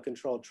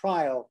placebo-controlled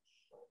trial,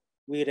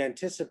 we'd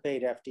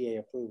anticipate FDA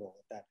approval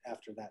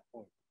after that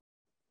point.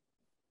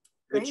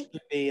 Great. Which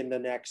could be in the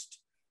next,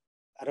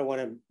 I don't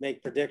want to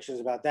make predictions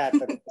about that,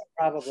 but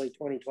probably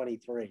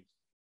 2023.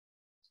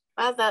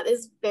 Wow, that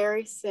is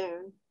very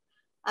soon.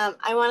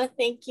 I want to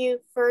thank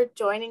you for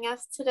joining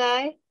us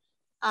today.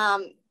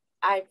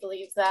 I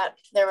believe that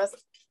there was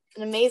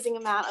an amazing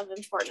amount of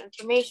important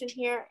information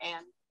here,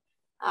 and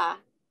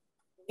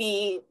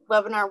the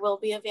webinar will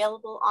be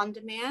available on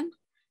demand.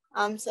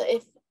 So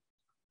if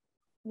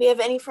we have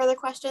any further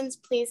questions,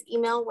 please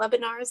email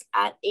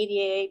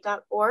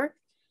webinars@adaa.org.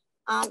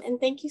 And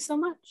thank you so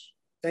much.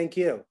 Thank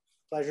you.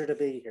 Pleasure to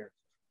be here.